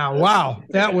easy now. Wow,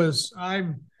 that was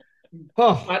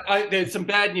There's some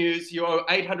bad news. You owe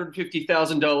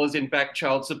 $850,000 in back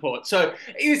child support. So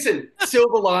listen,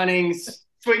 silver linings,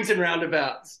 swings and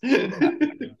roundabouts.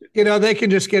 They can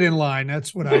just get in line.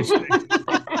 That's what I say.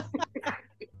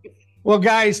 Well,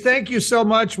 guys, thank you so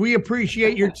much. We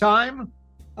appreciate your time.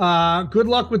 Good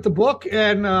luck with the book,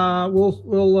 and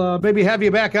we'll maybe have you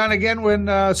back on again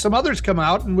when some others come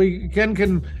out, and Ken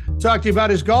can talk to you about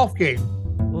his golf game.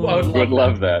 Would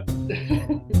love that.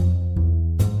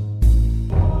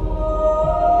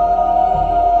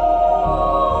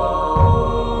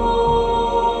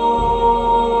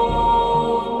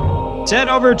 It's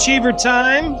overachiever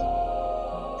time,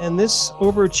 and this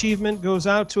overachievement goes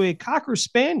out to a Cocker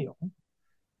Spaniel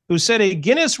who set a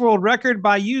Guinness World Record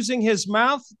by using his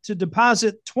mouth to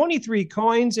deposit 23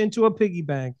 coins into a piggy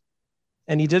bank,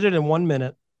 and he did it in 1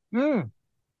 minute.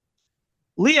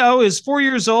 Leo is 4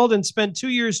 years old and spent 2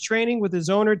 years training with his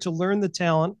owner to learn the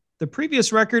talent. The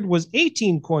previous record was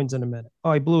 18 coins in a minute.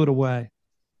 Oh, he blew it away.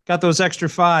 Got those extra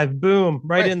 5. Boom,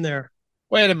 right in there.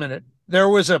 Wait a minute. There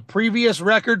was a previous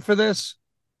record for this?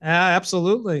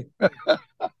 Absolutely.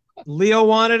 Leo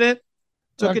wanted it,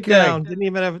 took it down. Didn't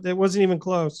even have it. Wasn't even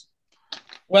close.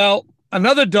 Well,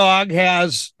 another dog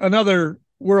has another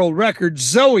world record.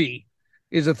 Zoe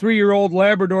is a 3-year-old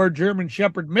Labrador German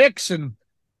Shepherd mix and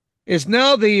is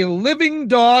now the living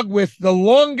dog with the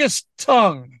longest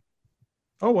tongue.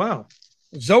 Oh, wow.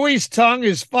 Zoe's tongue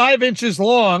is 5 inches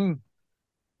long.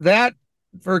 That,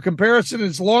 for comparison,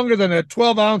 is longer than a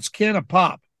 12-ounce can of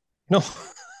pop. No.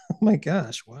 Oh, my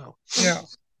gosh. Wow. Yeah.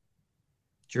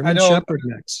 German Shepherd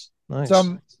mix. Nice.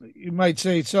 You might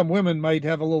say some women might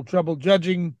have a little trouble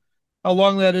judging how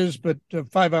long that is, but a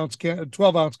 12-ounce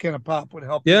can of pop would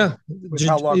help. Yeah. With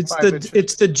how long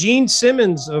it's the Gene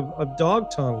Simmons of dog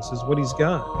tongues is what he's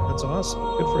got. That's awesome.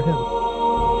 Good for him.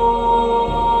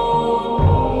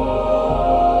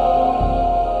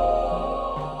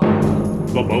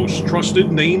 The most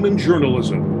trusted name in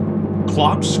journalism,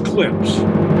 Klopp's Clips.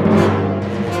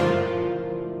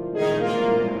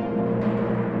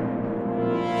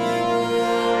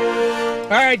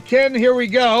 All right, Ken, here we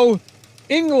go.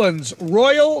 England's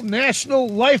Royal National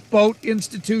Lifeboat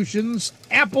Institution's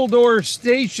Appledore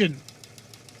Station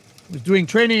was doing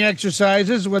training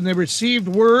exercises when they received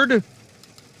word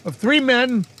of 3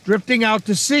 men drifting out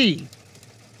to sea.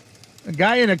 A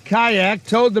guy in a kayak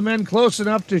towed the men close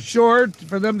enough to shore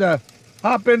for them to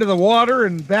hop into the water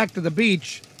and back to the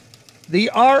beach. The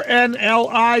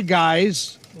RNLI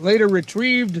guys later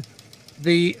retrieved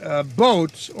the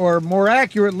boat, or more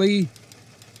accurately,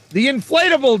 the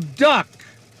inflatable duck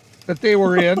that they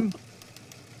were in,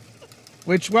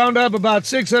 which wound up about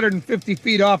 650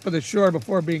 feet off of the shore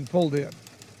before being pulled in.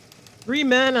 3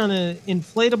 men on an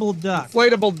inflatable duck.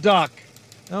 Inflatable duck.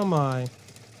 Oh, my.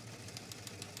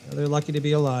 They're lucky to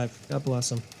be alive. God bless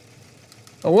them.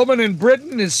 A woman in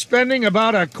Britain is spending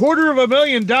about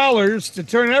 $250,000 to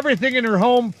turn everything in her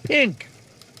home pink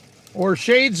or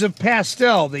shades of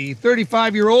pastel. The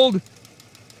 35-year-old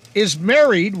is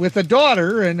married with a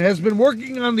daughter and has been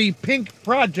working on the pink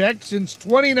project since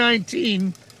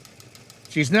 2019.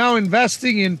 She's now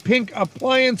investing in pink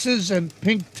appliances and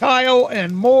pink tile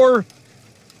and more.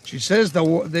 She says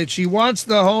that she wants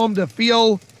the home to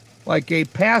feel like a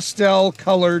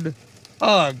pastel-colored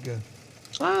hug.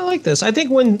 I like this. I think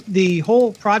when the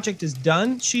whole project is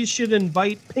done, she should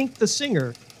invite Pink the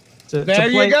singer to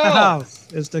play the house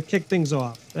as to kick things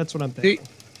off. That's what I'm thinking.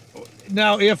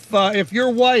 Now, if your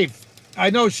wife,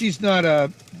 I know she's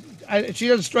not she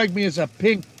doesn't strike me as a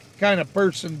pink kind of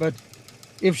person, but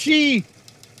if she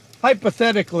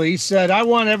hypothetically said, I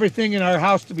want everything in our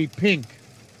house to be pink,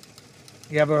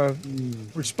 you have a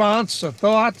response, a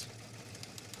thought?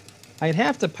 I'd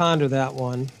have to ponder that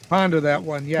one.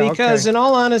 Yeah. Because in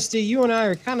all honesty, you and I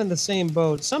are kind of in the same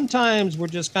boat. Sometimes we're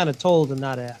just kind of told and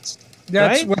not asked.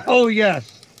 That's right? Well,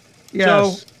 yes.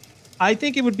 So I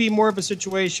think it would be more of a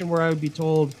situation where I would be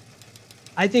told,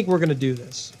 I think we're going to do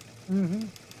this. Mm-hmm.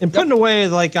 And put in a way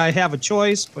like I have a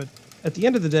choice, but at the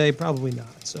end of the day, probably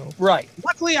not. So right.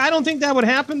 Luckily, I don't think that would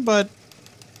happen, but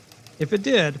if it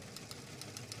did,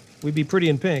 we'd be pretty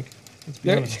in pink. Let's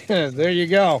be honest. There you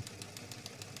go.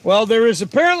 Well, there is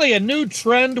apparently a new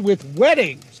trend with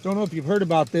weddings. Don't know if you've heard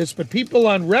about this, but people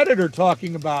on Reddit are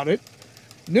talking about it.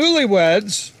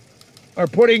 Newlyweds are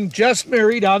putting "just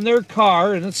married" on their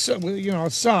car and it's a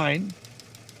sign.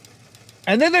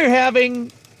 And then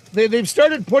they've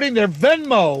started putting their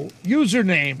Venmo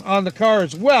username on the car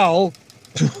as well,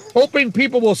 hoping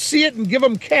people will see it and give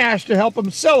them cash to help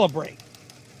them celebrate.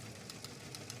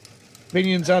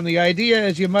 Opinions on the idea,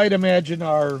 as you might imagine,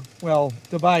 are,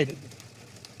 divided.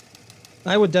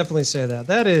 I would definitely say that.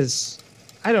 That is,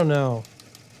 I don't know.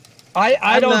 I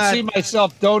I'm don't not- see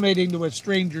myself donating to a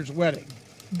stranger's wedding.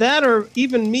 That or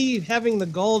even me having the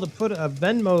goal to put a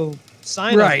Venmo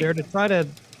sign Right. up there to try to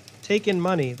take in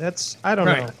money. That's, I don't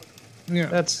Right. know. Yeah.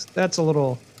 That's a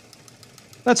little,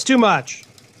 that's too much,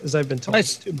 as I've been told. I-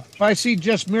 Too much. If I see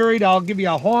Just Married, I'll give you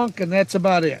a honk, and that's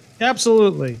about it.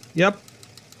 Absolutely. Yep.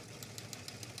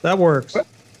 That works.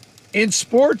 In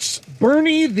sports,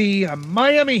 Bernie, the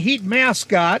Miami Heat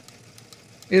mascot,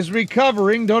 is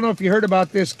recovering. Don't know if you heard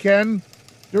about this, Ken.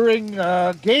 During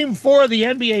Game 4 of the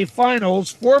NBA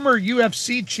Finals, former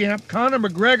UFC champ Conor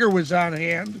McGregor was on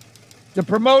hand to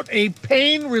promote a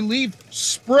pain relief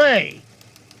spray.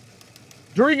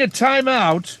 During a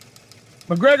timeout,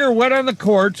 McGregor went on the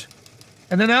court,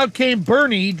 and then out came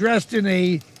Bernie dressed in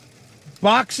a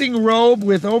boxing robe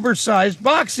with oversized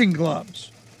boxing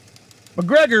gloves.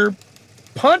 McGregor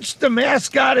punched the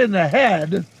mascot in the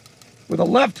head with a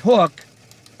left hook,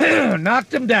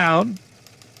 knocked him down.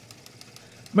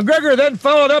 McGregor then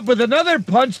followed up with another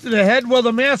punch to the head while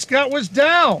the mascot was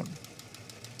down.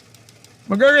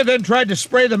 McGregor then tried to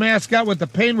spray the mascot with the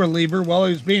pain reliever while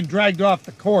he was being dragged off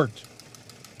the court.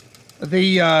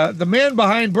 The man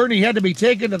behind Bernie had to be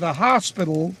taken to the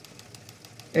hospital,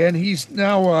 and he's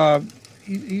now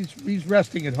he's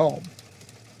resting at home.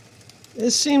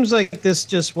 It seems like this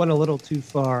just went a little too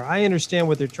far. I understand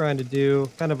what they're trying to do.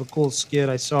 Kind of a cool skit.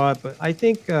 I saw it, but I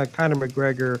think Conor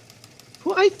McGregor,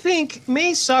 who I think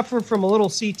may suffer from a little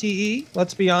CTE.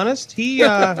 Let's be honest. He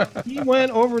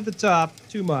went over the top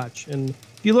too much, and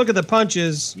if you look at the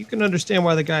punches, you can understand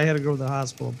why the guy had to go to the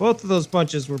hospital. Both of those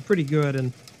punches were pretty good,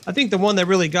 and I think the one that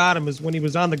really got him is when he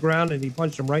was on the ground and he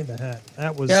punched him right in the head.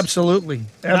 That was Absolutely.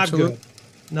 not good.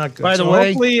 Not good. By the So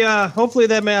way- hopefully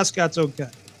that mascot's okay.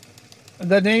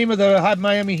 The name of the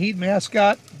Miami Heat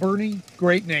mascot, Bernie,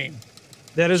 great name.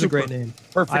 That is Super. a great name.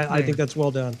 Perfect I name. think that's well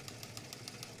done.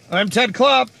 I'm Ted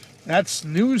Klopp. That's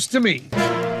news to me.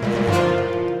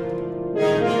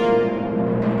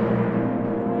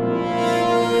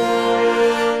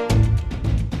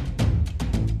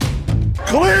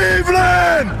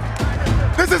 Cleveland!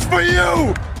 This is for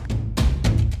you!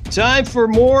 Time for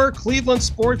more Cleveland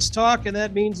sports talk, and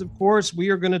that means, of course, we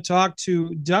are going to talk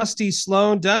to Dusty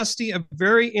Sloan. Dusty, a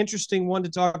very interesting one to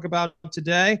talk about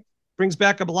today. Brings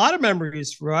back up a lot of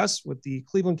memories for us with the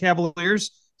Cleveland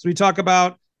Cavaliers. So we talk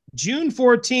about June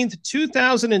 14th,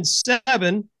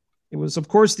 2007. It was, of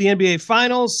course, the NBA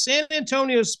Finals. San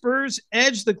Antonio Spurs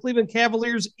edged the Cleveland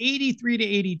Cavaliers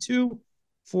 83-82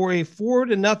 for a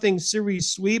 4-0 series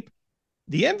sweep.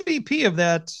 The MVP of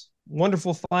that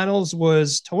wonderful finals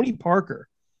was Tony Parker.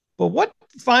 But what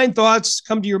fine thoughts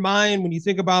come to your mind when you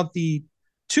think about the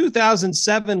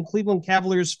 2007 Cleveland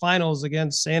Cavaliers finals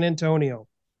against San Antonio?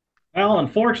 Well,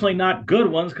 unfortunately, not good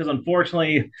ones, because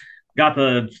unfortunately got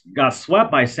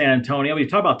swept by San Antonio. You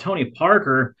talk about Tony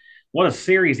Parker. What a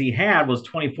series he had. Was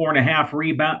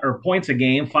 24.5 points a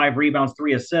game, 5 rebounds,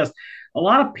 3 assists. A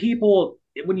lot of people,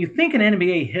 when you think in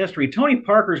NBA history, Tony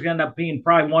Parker is going to end up being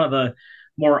probably one of the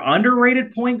more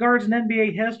underrated point guards in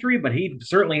NBA history, but he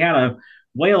certainly had a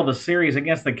whale of a series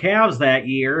against the Cavs that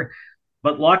year.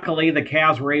 But luckily, the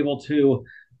Cavs were able to.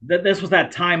 This was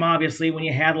that time, obviously, when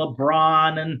you had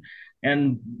LeBron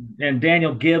and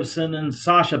Daniel Gibson and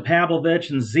Sasha Pavlovich,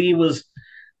 and Z was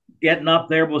getting up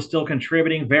there, was still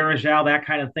contributing, Varejao, that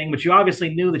kind of thing. But you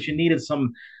obviously knew that you needed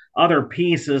some other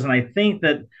pieces, and I think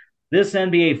that this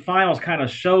NBA Finals kind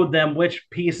of showed them which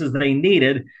pieces they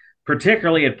needed,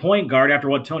 particularly at point guard after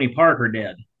what Tony Parker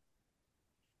did.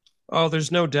 Oh,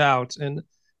 there's no doubt. And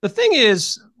the thing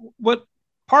is, what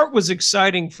part was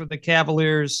exciting for the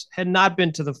Cavaliers had not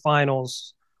been to the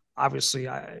finals, obviously,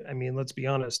 I mean, let's be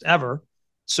honest, ever.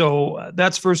 So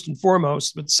that's first and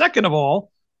foremost. But second of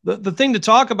all, the thing to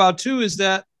talk about, too, is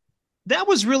that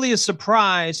was really a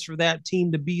surprise for that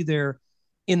team to be there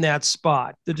in that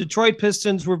spot. The Detroit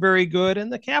Pistons were very good,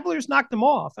 and the Cavaliers knocked them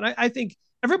off. And I think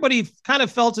everybody kind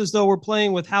of felt as though we're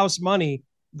playing with house money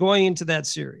going into that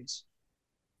series.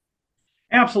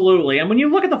 Absolutely. And when you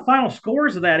look at the final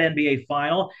scores of that NBA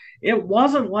final, it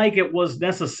wasn't like it was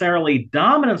necessarily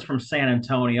dominance from San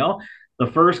Antonio. The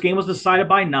first game was decided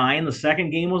by 9, the second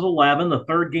game was 11, the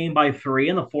third game by 3,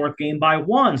 and the fourth game by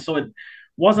 1. So it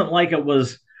wasn't like it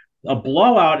was a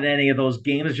blowout in any of those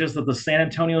games. It's just that the San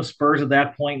Antonio Spurs at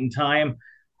that point in time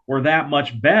were that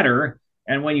much better.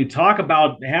 And when you talk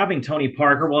about having Tony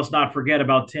Parker, well, let's not forget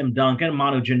about Tim Duncan,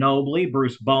 Manu Ginobili,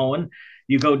 Bruce Bowen.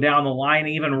 You go down the line,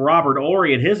 even Robert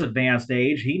Horry at his advanced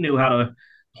age, he knew how to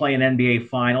play an NBA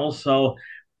Finals. So,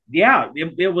 yeah,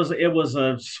 it was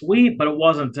a sweep, but it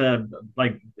wasn't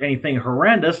like anything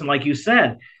horrendous. And like you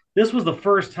said, this was the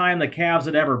first time the Cavs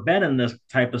had ever been in this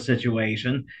type of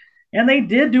situation. And they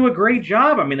did do a great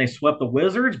job. I mean, they swept the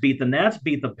Wizards, beat the Nets,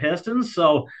 beat the Pistons.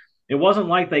 So it wasn't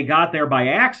like they got there by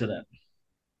accident.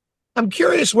 I'm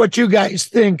curious what you guys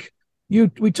think.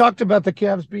 We talked about the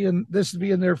Cavs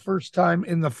being their first time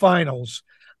in the finals.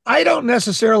 I don't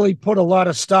necessarily put a lot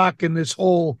of stock in this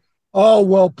whole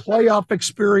playoff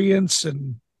experience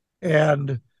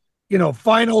and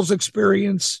finals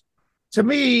experience. To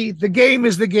me, the game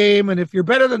is the game, and if you're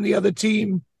better than the other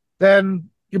team, then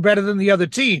you're better than the other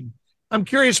team. I'm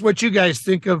curious what you guys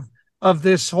think of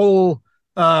this whole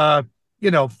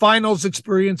finals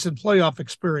experience and playoff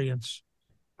experience.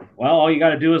 Well, all you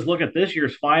got to do is look at this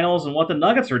year's finals and what the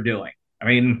Nuggets are doing. I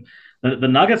mean, the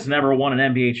Nuggets never won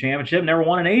an NBA championship, never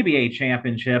won an ABA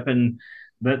championship, and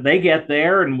they get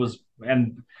there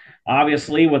and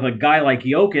obviously with a guy like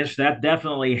Jokic, that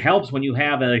definitely helps when you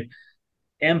have a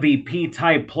MVP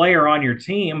type player on your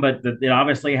team, but it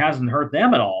obviously hasn't hurt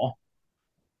them at all.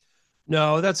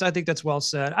 No, I think that's well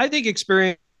said. I think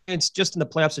experience just in the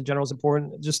playoffs in general is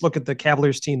important. Just look at the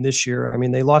Cavaliers team this year. I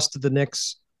mean, they lost to the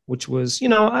Knicks, which was,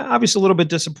 obviously a little bit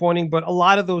disappointing, but a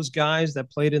lot of those guys that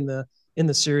played in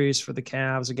the series for the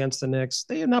Cavs against the Knicks,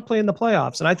 they have not played in the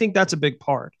playoffs. And I think that's a big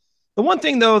part. The one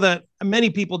thing, though, that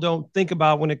many people don't think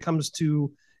about when it comes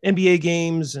to NBA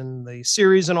games and the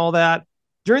series and all that,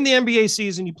 during the NBA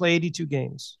season, you play 82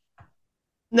 games.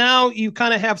 Now you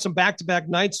kind of have some back-to-back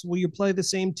nights where you play the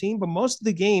same team, but most of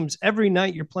the games, every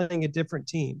night you're playing a different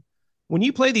team. When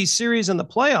you play these series in the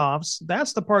playoffs,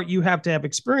 that's the part you have to have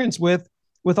experience with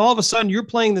all of a sudden you're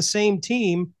playing the same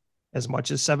team as much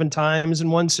as 7 times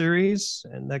in one series.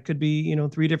 And that could be,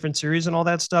 3 different series and all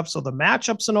that stuff. So the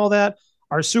matchups and all that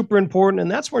are super important.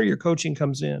 And that's where your coaching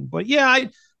comes in. But yeah,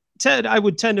 Ted, I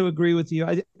would tend to agree with you.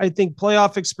 I think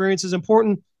playoff experience is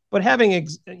important, but having,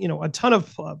 a ton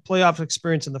of playoff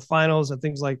experience in the finals and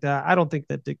things like that, I don't think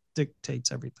that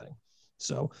dictates everything.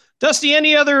 So Dusty,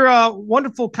 any other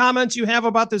wonderful comments you have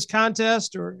about this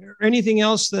contest or anything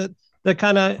else that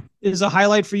kind of is a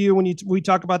highlight for you when we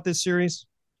talk about this series?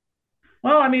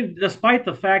 Well, I mean, despite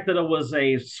the fact that it was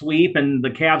a sweep and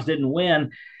the Cavs didn't win,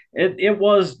 it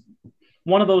was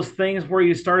one of those things where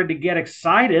you started to get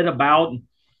excited about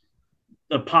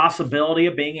the possibility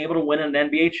of being able to win an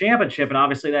NBA championship. And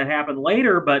obviously that happened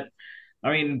later, but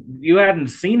I mean, you hadn't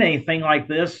seen anything like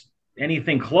this,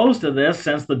 anything close to this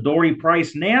since the Dory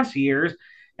Price Nance years.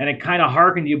 And it kind of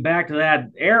harkened you back to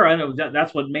that era. And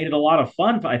that's what made it a lot of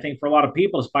fun, I think, for a lot of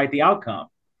people, despite the outcome.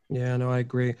 Yeah, no, I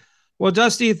agree. Well,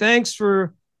 Dusty, thanks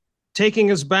for taking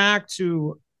us back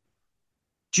to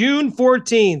June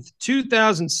 14th,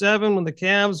 2007, when the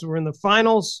Cavs were in the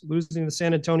finals, losing to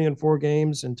San Antonio in 4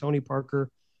 games, and Tony Parker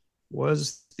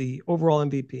was the overall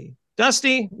MVP.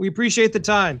 Dusty, we appreciate the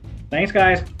time. Thanks,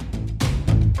 guys.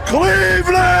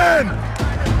 Cleveland!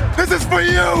 This is for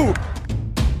you!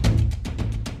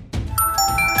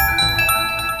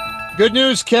 Good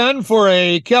news, Ken, for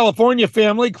a California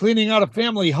family cleaning out a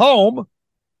family home.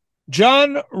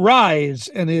 John Rise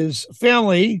and his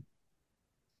family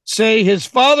say his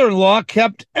father-in-law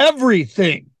kept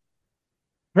everything.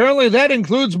 Apparently that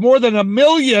includes more than 1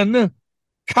 million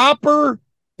copper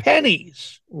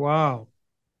pennies. Wow.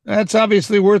 That's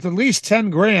obviously worth at least 10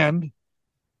 grand.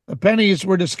 The pennies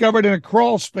were discovered in a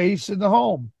crawl space in the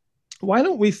home. Why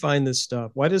don't we find this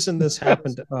stuff? Why doesn't this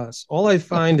happen to us? All I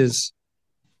find is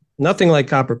nothing like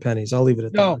copper pennies. I'll leave it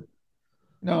at that.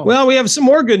 No. Well, we have some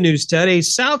more good news, Ted. A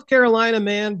South Carolina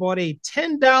man bought a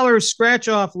 $10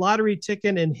 scratch-off lottery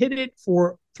ticket and hit it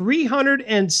for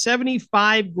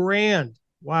 $375 grand.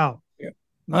 Wow. Yeah.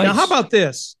 Nice. Now, how about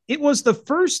this? It was the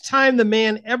first time the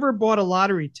man ever bought a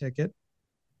lottery ticket,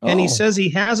 and he says he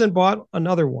hasn't bought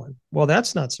another one. Well,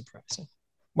 that's not surprising.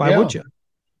 Why would you?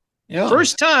 Yeah.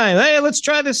 First time. Hey, let's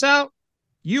try this out.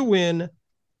 You win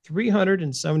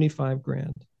 $375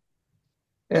 grand.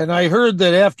 And I heard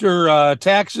that after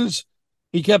taxes,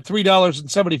 he kept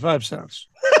 $3.75.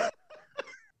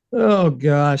 Oh,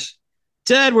 gosh.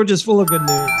 Ted, we're just full of good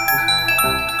news.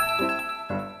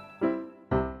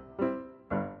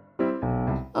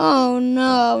 Oh,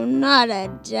 no, not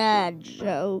a dad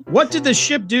joke. What did the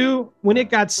ship do when it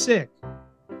got sick?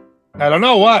 I don't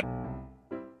know what.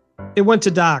 It went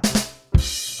to dock.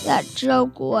 That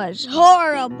joke was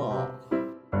horrible.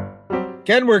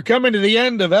 Ken, we're coming to the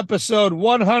end of episode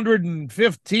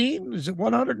 115. Is it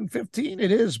 115?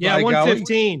 It is. Yeah,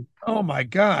 115. Golly. Oh, my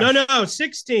gosh. No,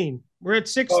 16. We're at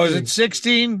 16. Oh, is it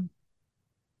 16?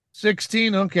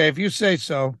 16? Okay, if you say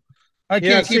so. I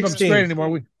can't keep 16. Them straight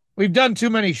anymore. We've done too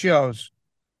many shows.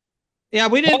 Yeah,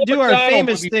 we didn't do our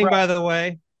famous thing, by the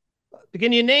way.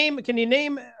 Can you name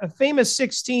a famous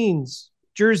 16s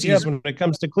jerseys when it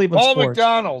comes to Cleveland Paul sports.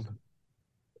 McDonald.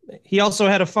 He also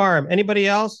had a farm. Anybody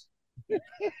else? Eddie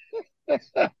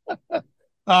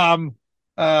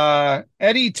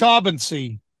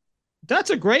Taubensee. That's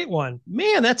a great one.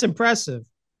 Man, that's impressive.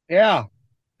 Yeah.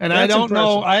 And That's I don't impressive.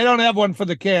 know. I don't have one for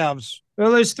the Cavs.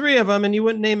 Well, there's 3 of them, and you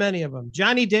wouldn't name any of them.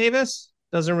 Johnny Davis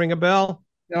doesn't ring a bell.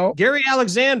 No. Gary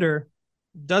Alexander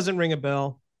doesn't ring a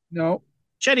bell. No.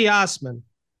 Chetty Osman.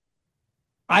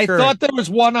 I Sure. thought there was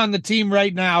one on the team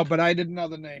right now, but I didn't know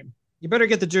the name. You better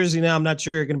get the jersey now. I'm not sure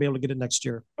you're going to be able to get it next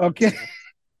year. Okay.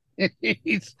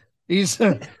 he's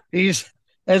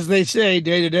as they say,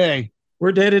 day to day.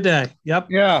 We're day to day. Yep.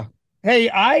 Yeah. Hey,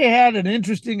 I had an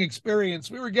interesting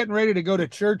experience. We were getting ready to go to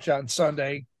church on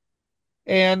Sunday.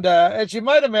 And as you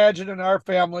might imagine in our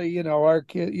family, you know, our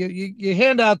kid, you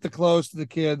hand out the clothes to the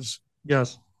kids.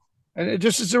 Yes. And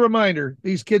just as a reminder,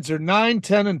 these kids are 9,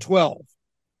 10, and 12.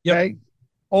 Yep. Okay.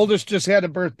 Oldest just had a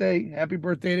birthday. Happy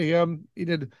birthday to him. He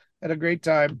had a great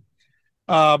time.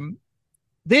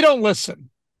 They don't listen.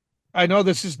 I know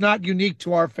this is not unique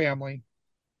to our family.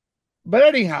 But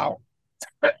anyhow,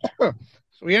 so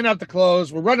we hand out the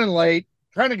clothes. We're running late,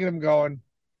 trying to get them going.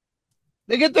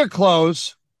 They get their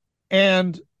clothes,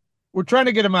 and we're trying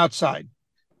to get them outside.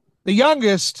 The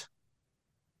youngest,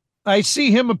 I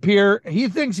see him appear. He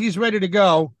thinks he's ready to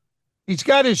go. He's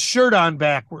got his shirt on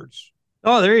backwards.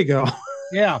 Oh, there you go.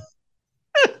 Yeah.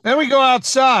 Then we go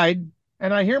outside,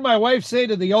 and I hear my wife say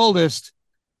to the oldest,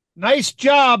 "Nice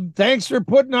job. Thanks for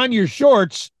putting on your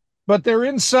shorts, but they're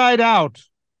inside out.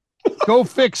 Go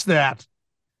fix that."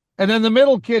 And then the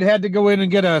middle kid had to go in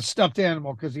and get a stuffed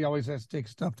animal because he always has to take a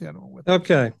stuffed animal with him.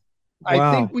 Okay. I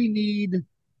Wow. think we need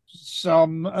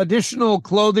some additional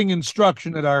clothing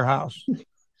instruction at our house.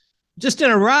 Just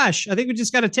in a rush. I think we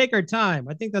just got to take our time.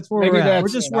 I think that's where Maybe we're at. that's We're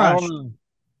just it. I don't rushed. know.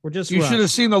 We're just You rushed. should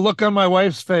have seen the look on my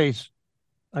wife's face.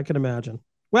 I can imagine.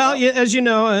 Well, as you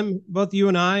know, both you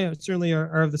and I certainly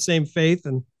are of the same faith.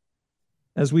 And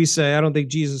as we say, I don't think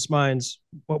Jesus minds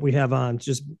what we have on.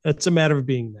 It's a matter of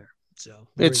being there. So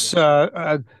It's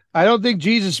I don't think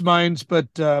Jesus minds, but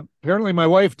apparently my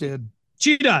wife did.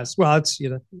 she does. Well,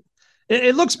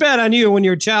 it looks bad on you when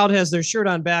your child has their shirt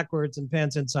on backwards and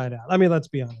pants inside out. I mean, let's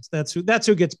be honest. That's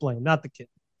who gets blamed, not the kid.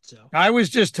 So I was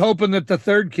just hoping that the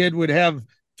third kid would have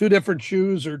 2 different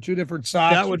shoes or 2 different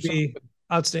socks. that would be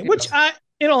outstanding. Which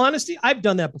in all honesty, I've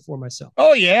done that before myself.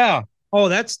 Oh yeah. Oh,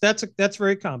 that's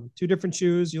very common. 2 different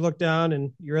shoes. You look down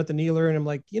and you're at the kneeler, and I'm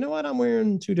like, you know what? I'm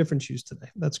wearing 2 different shoes today.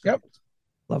 That's great. Yep.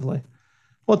 Lovely.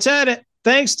 Well, Ted,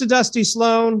 thanks to Dusty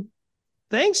Sloan.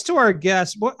 Thanks to our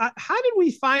guests. How did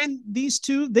we find these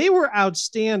 2? They were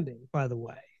outstanding, by the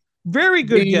way. Very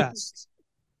good guests.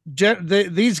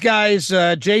 These guys,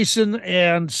 Jason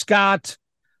and Scott,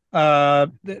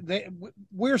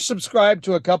 we're subscribed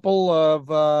to a couple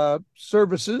of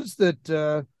services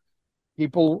that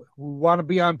people who want to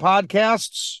be on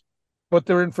podcasts put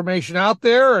their information out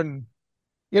there, and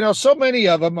so many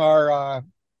of them are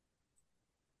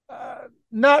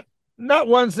not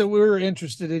ones that we were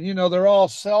interested in. They're all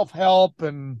self-help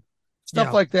and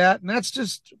stuff like that, and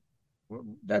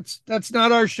that's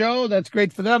not our show. That's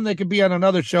great for them. They could be on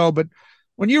another show, but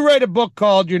when you write a book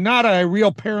called "You're Not a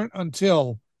Real Parent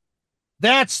Until,"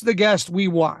 that's the guest we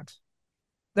want.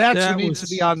 That's who needs to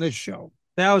be on this show.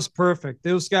 That was perfect.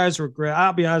 Those guys were great.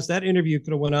 I'll be honest, that interview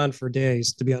could have went on for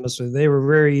days, to be honest with you. They were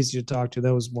very easy to talk to.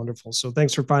 That was wonderful. So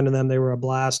thanks for finding them. They were a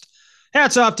blast.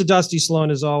 Hats off to Dusty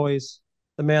Sloan, as always.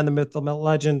 The man, the myth, the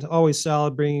legend, always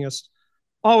solid, bringing us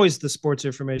always the sports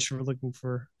information we're looking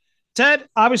for. Ted,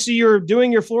 obviously you're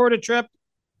doing your Florida trip.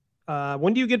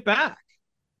 When do you get back?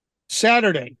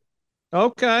 Saturday.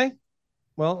 Okay.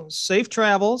 Well, safe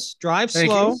travels. Drive Thank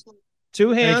slow. you. 2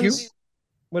 hands. Thank you.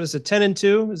 What is it? 10 and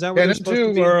 2? Is that what 10 you're and supposed 2,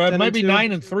 to be? or 10 it might and be 2?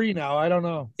 9 and 3 now. I don't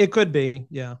know. It could be.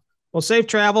 Yeah. Well, safe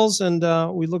travels, and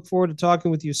we look forward to talking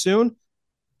with you soon.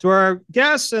 To our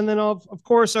guests, and then of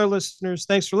course our listeners,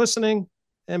 thanks for listening.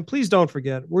 And please don't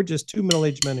forget, we're just 2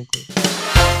 middle-aged men in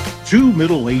Cleveland. 2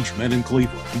 Middle-Aged Men in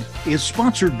Cleveland is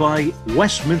sponsored by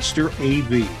Westminster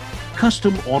AV,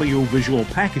 custom audio-visual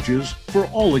packages for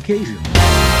all occasions.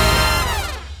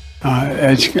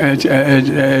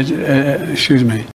 Excuse me.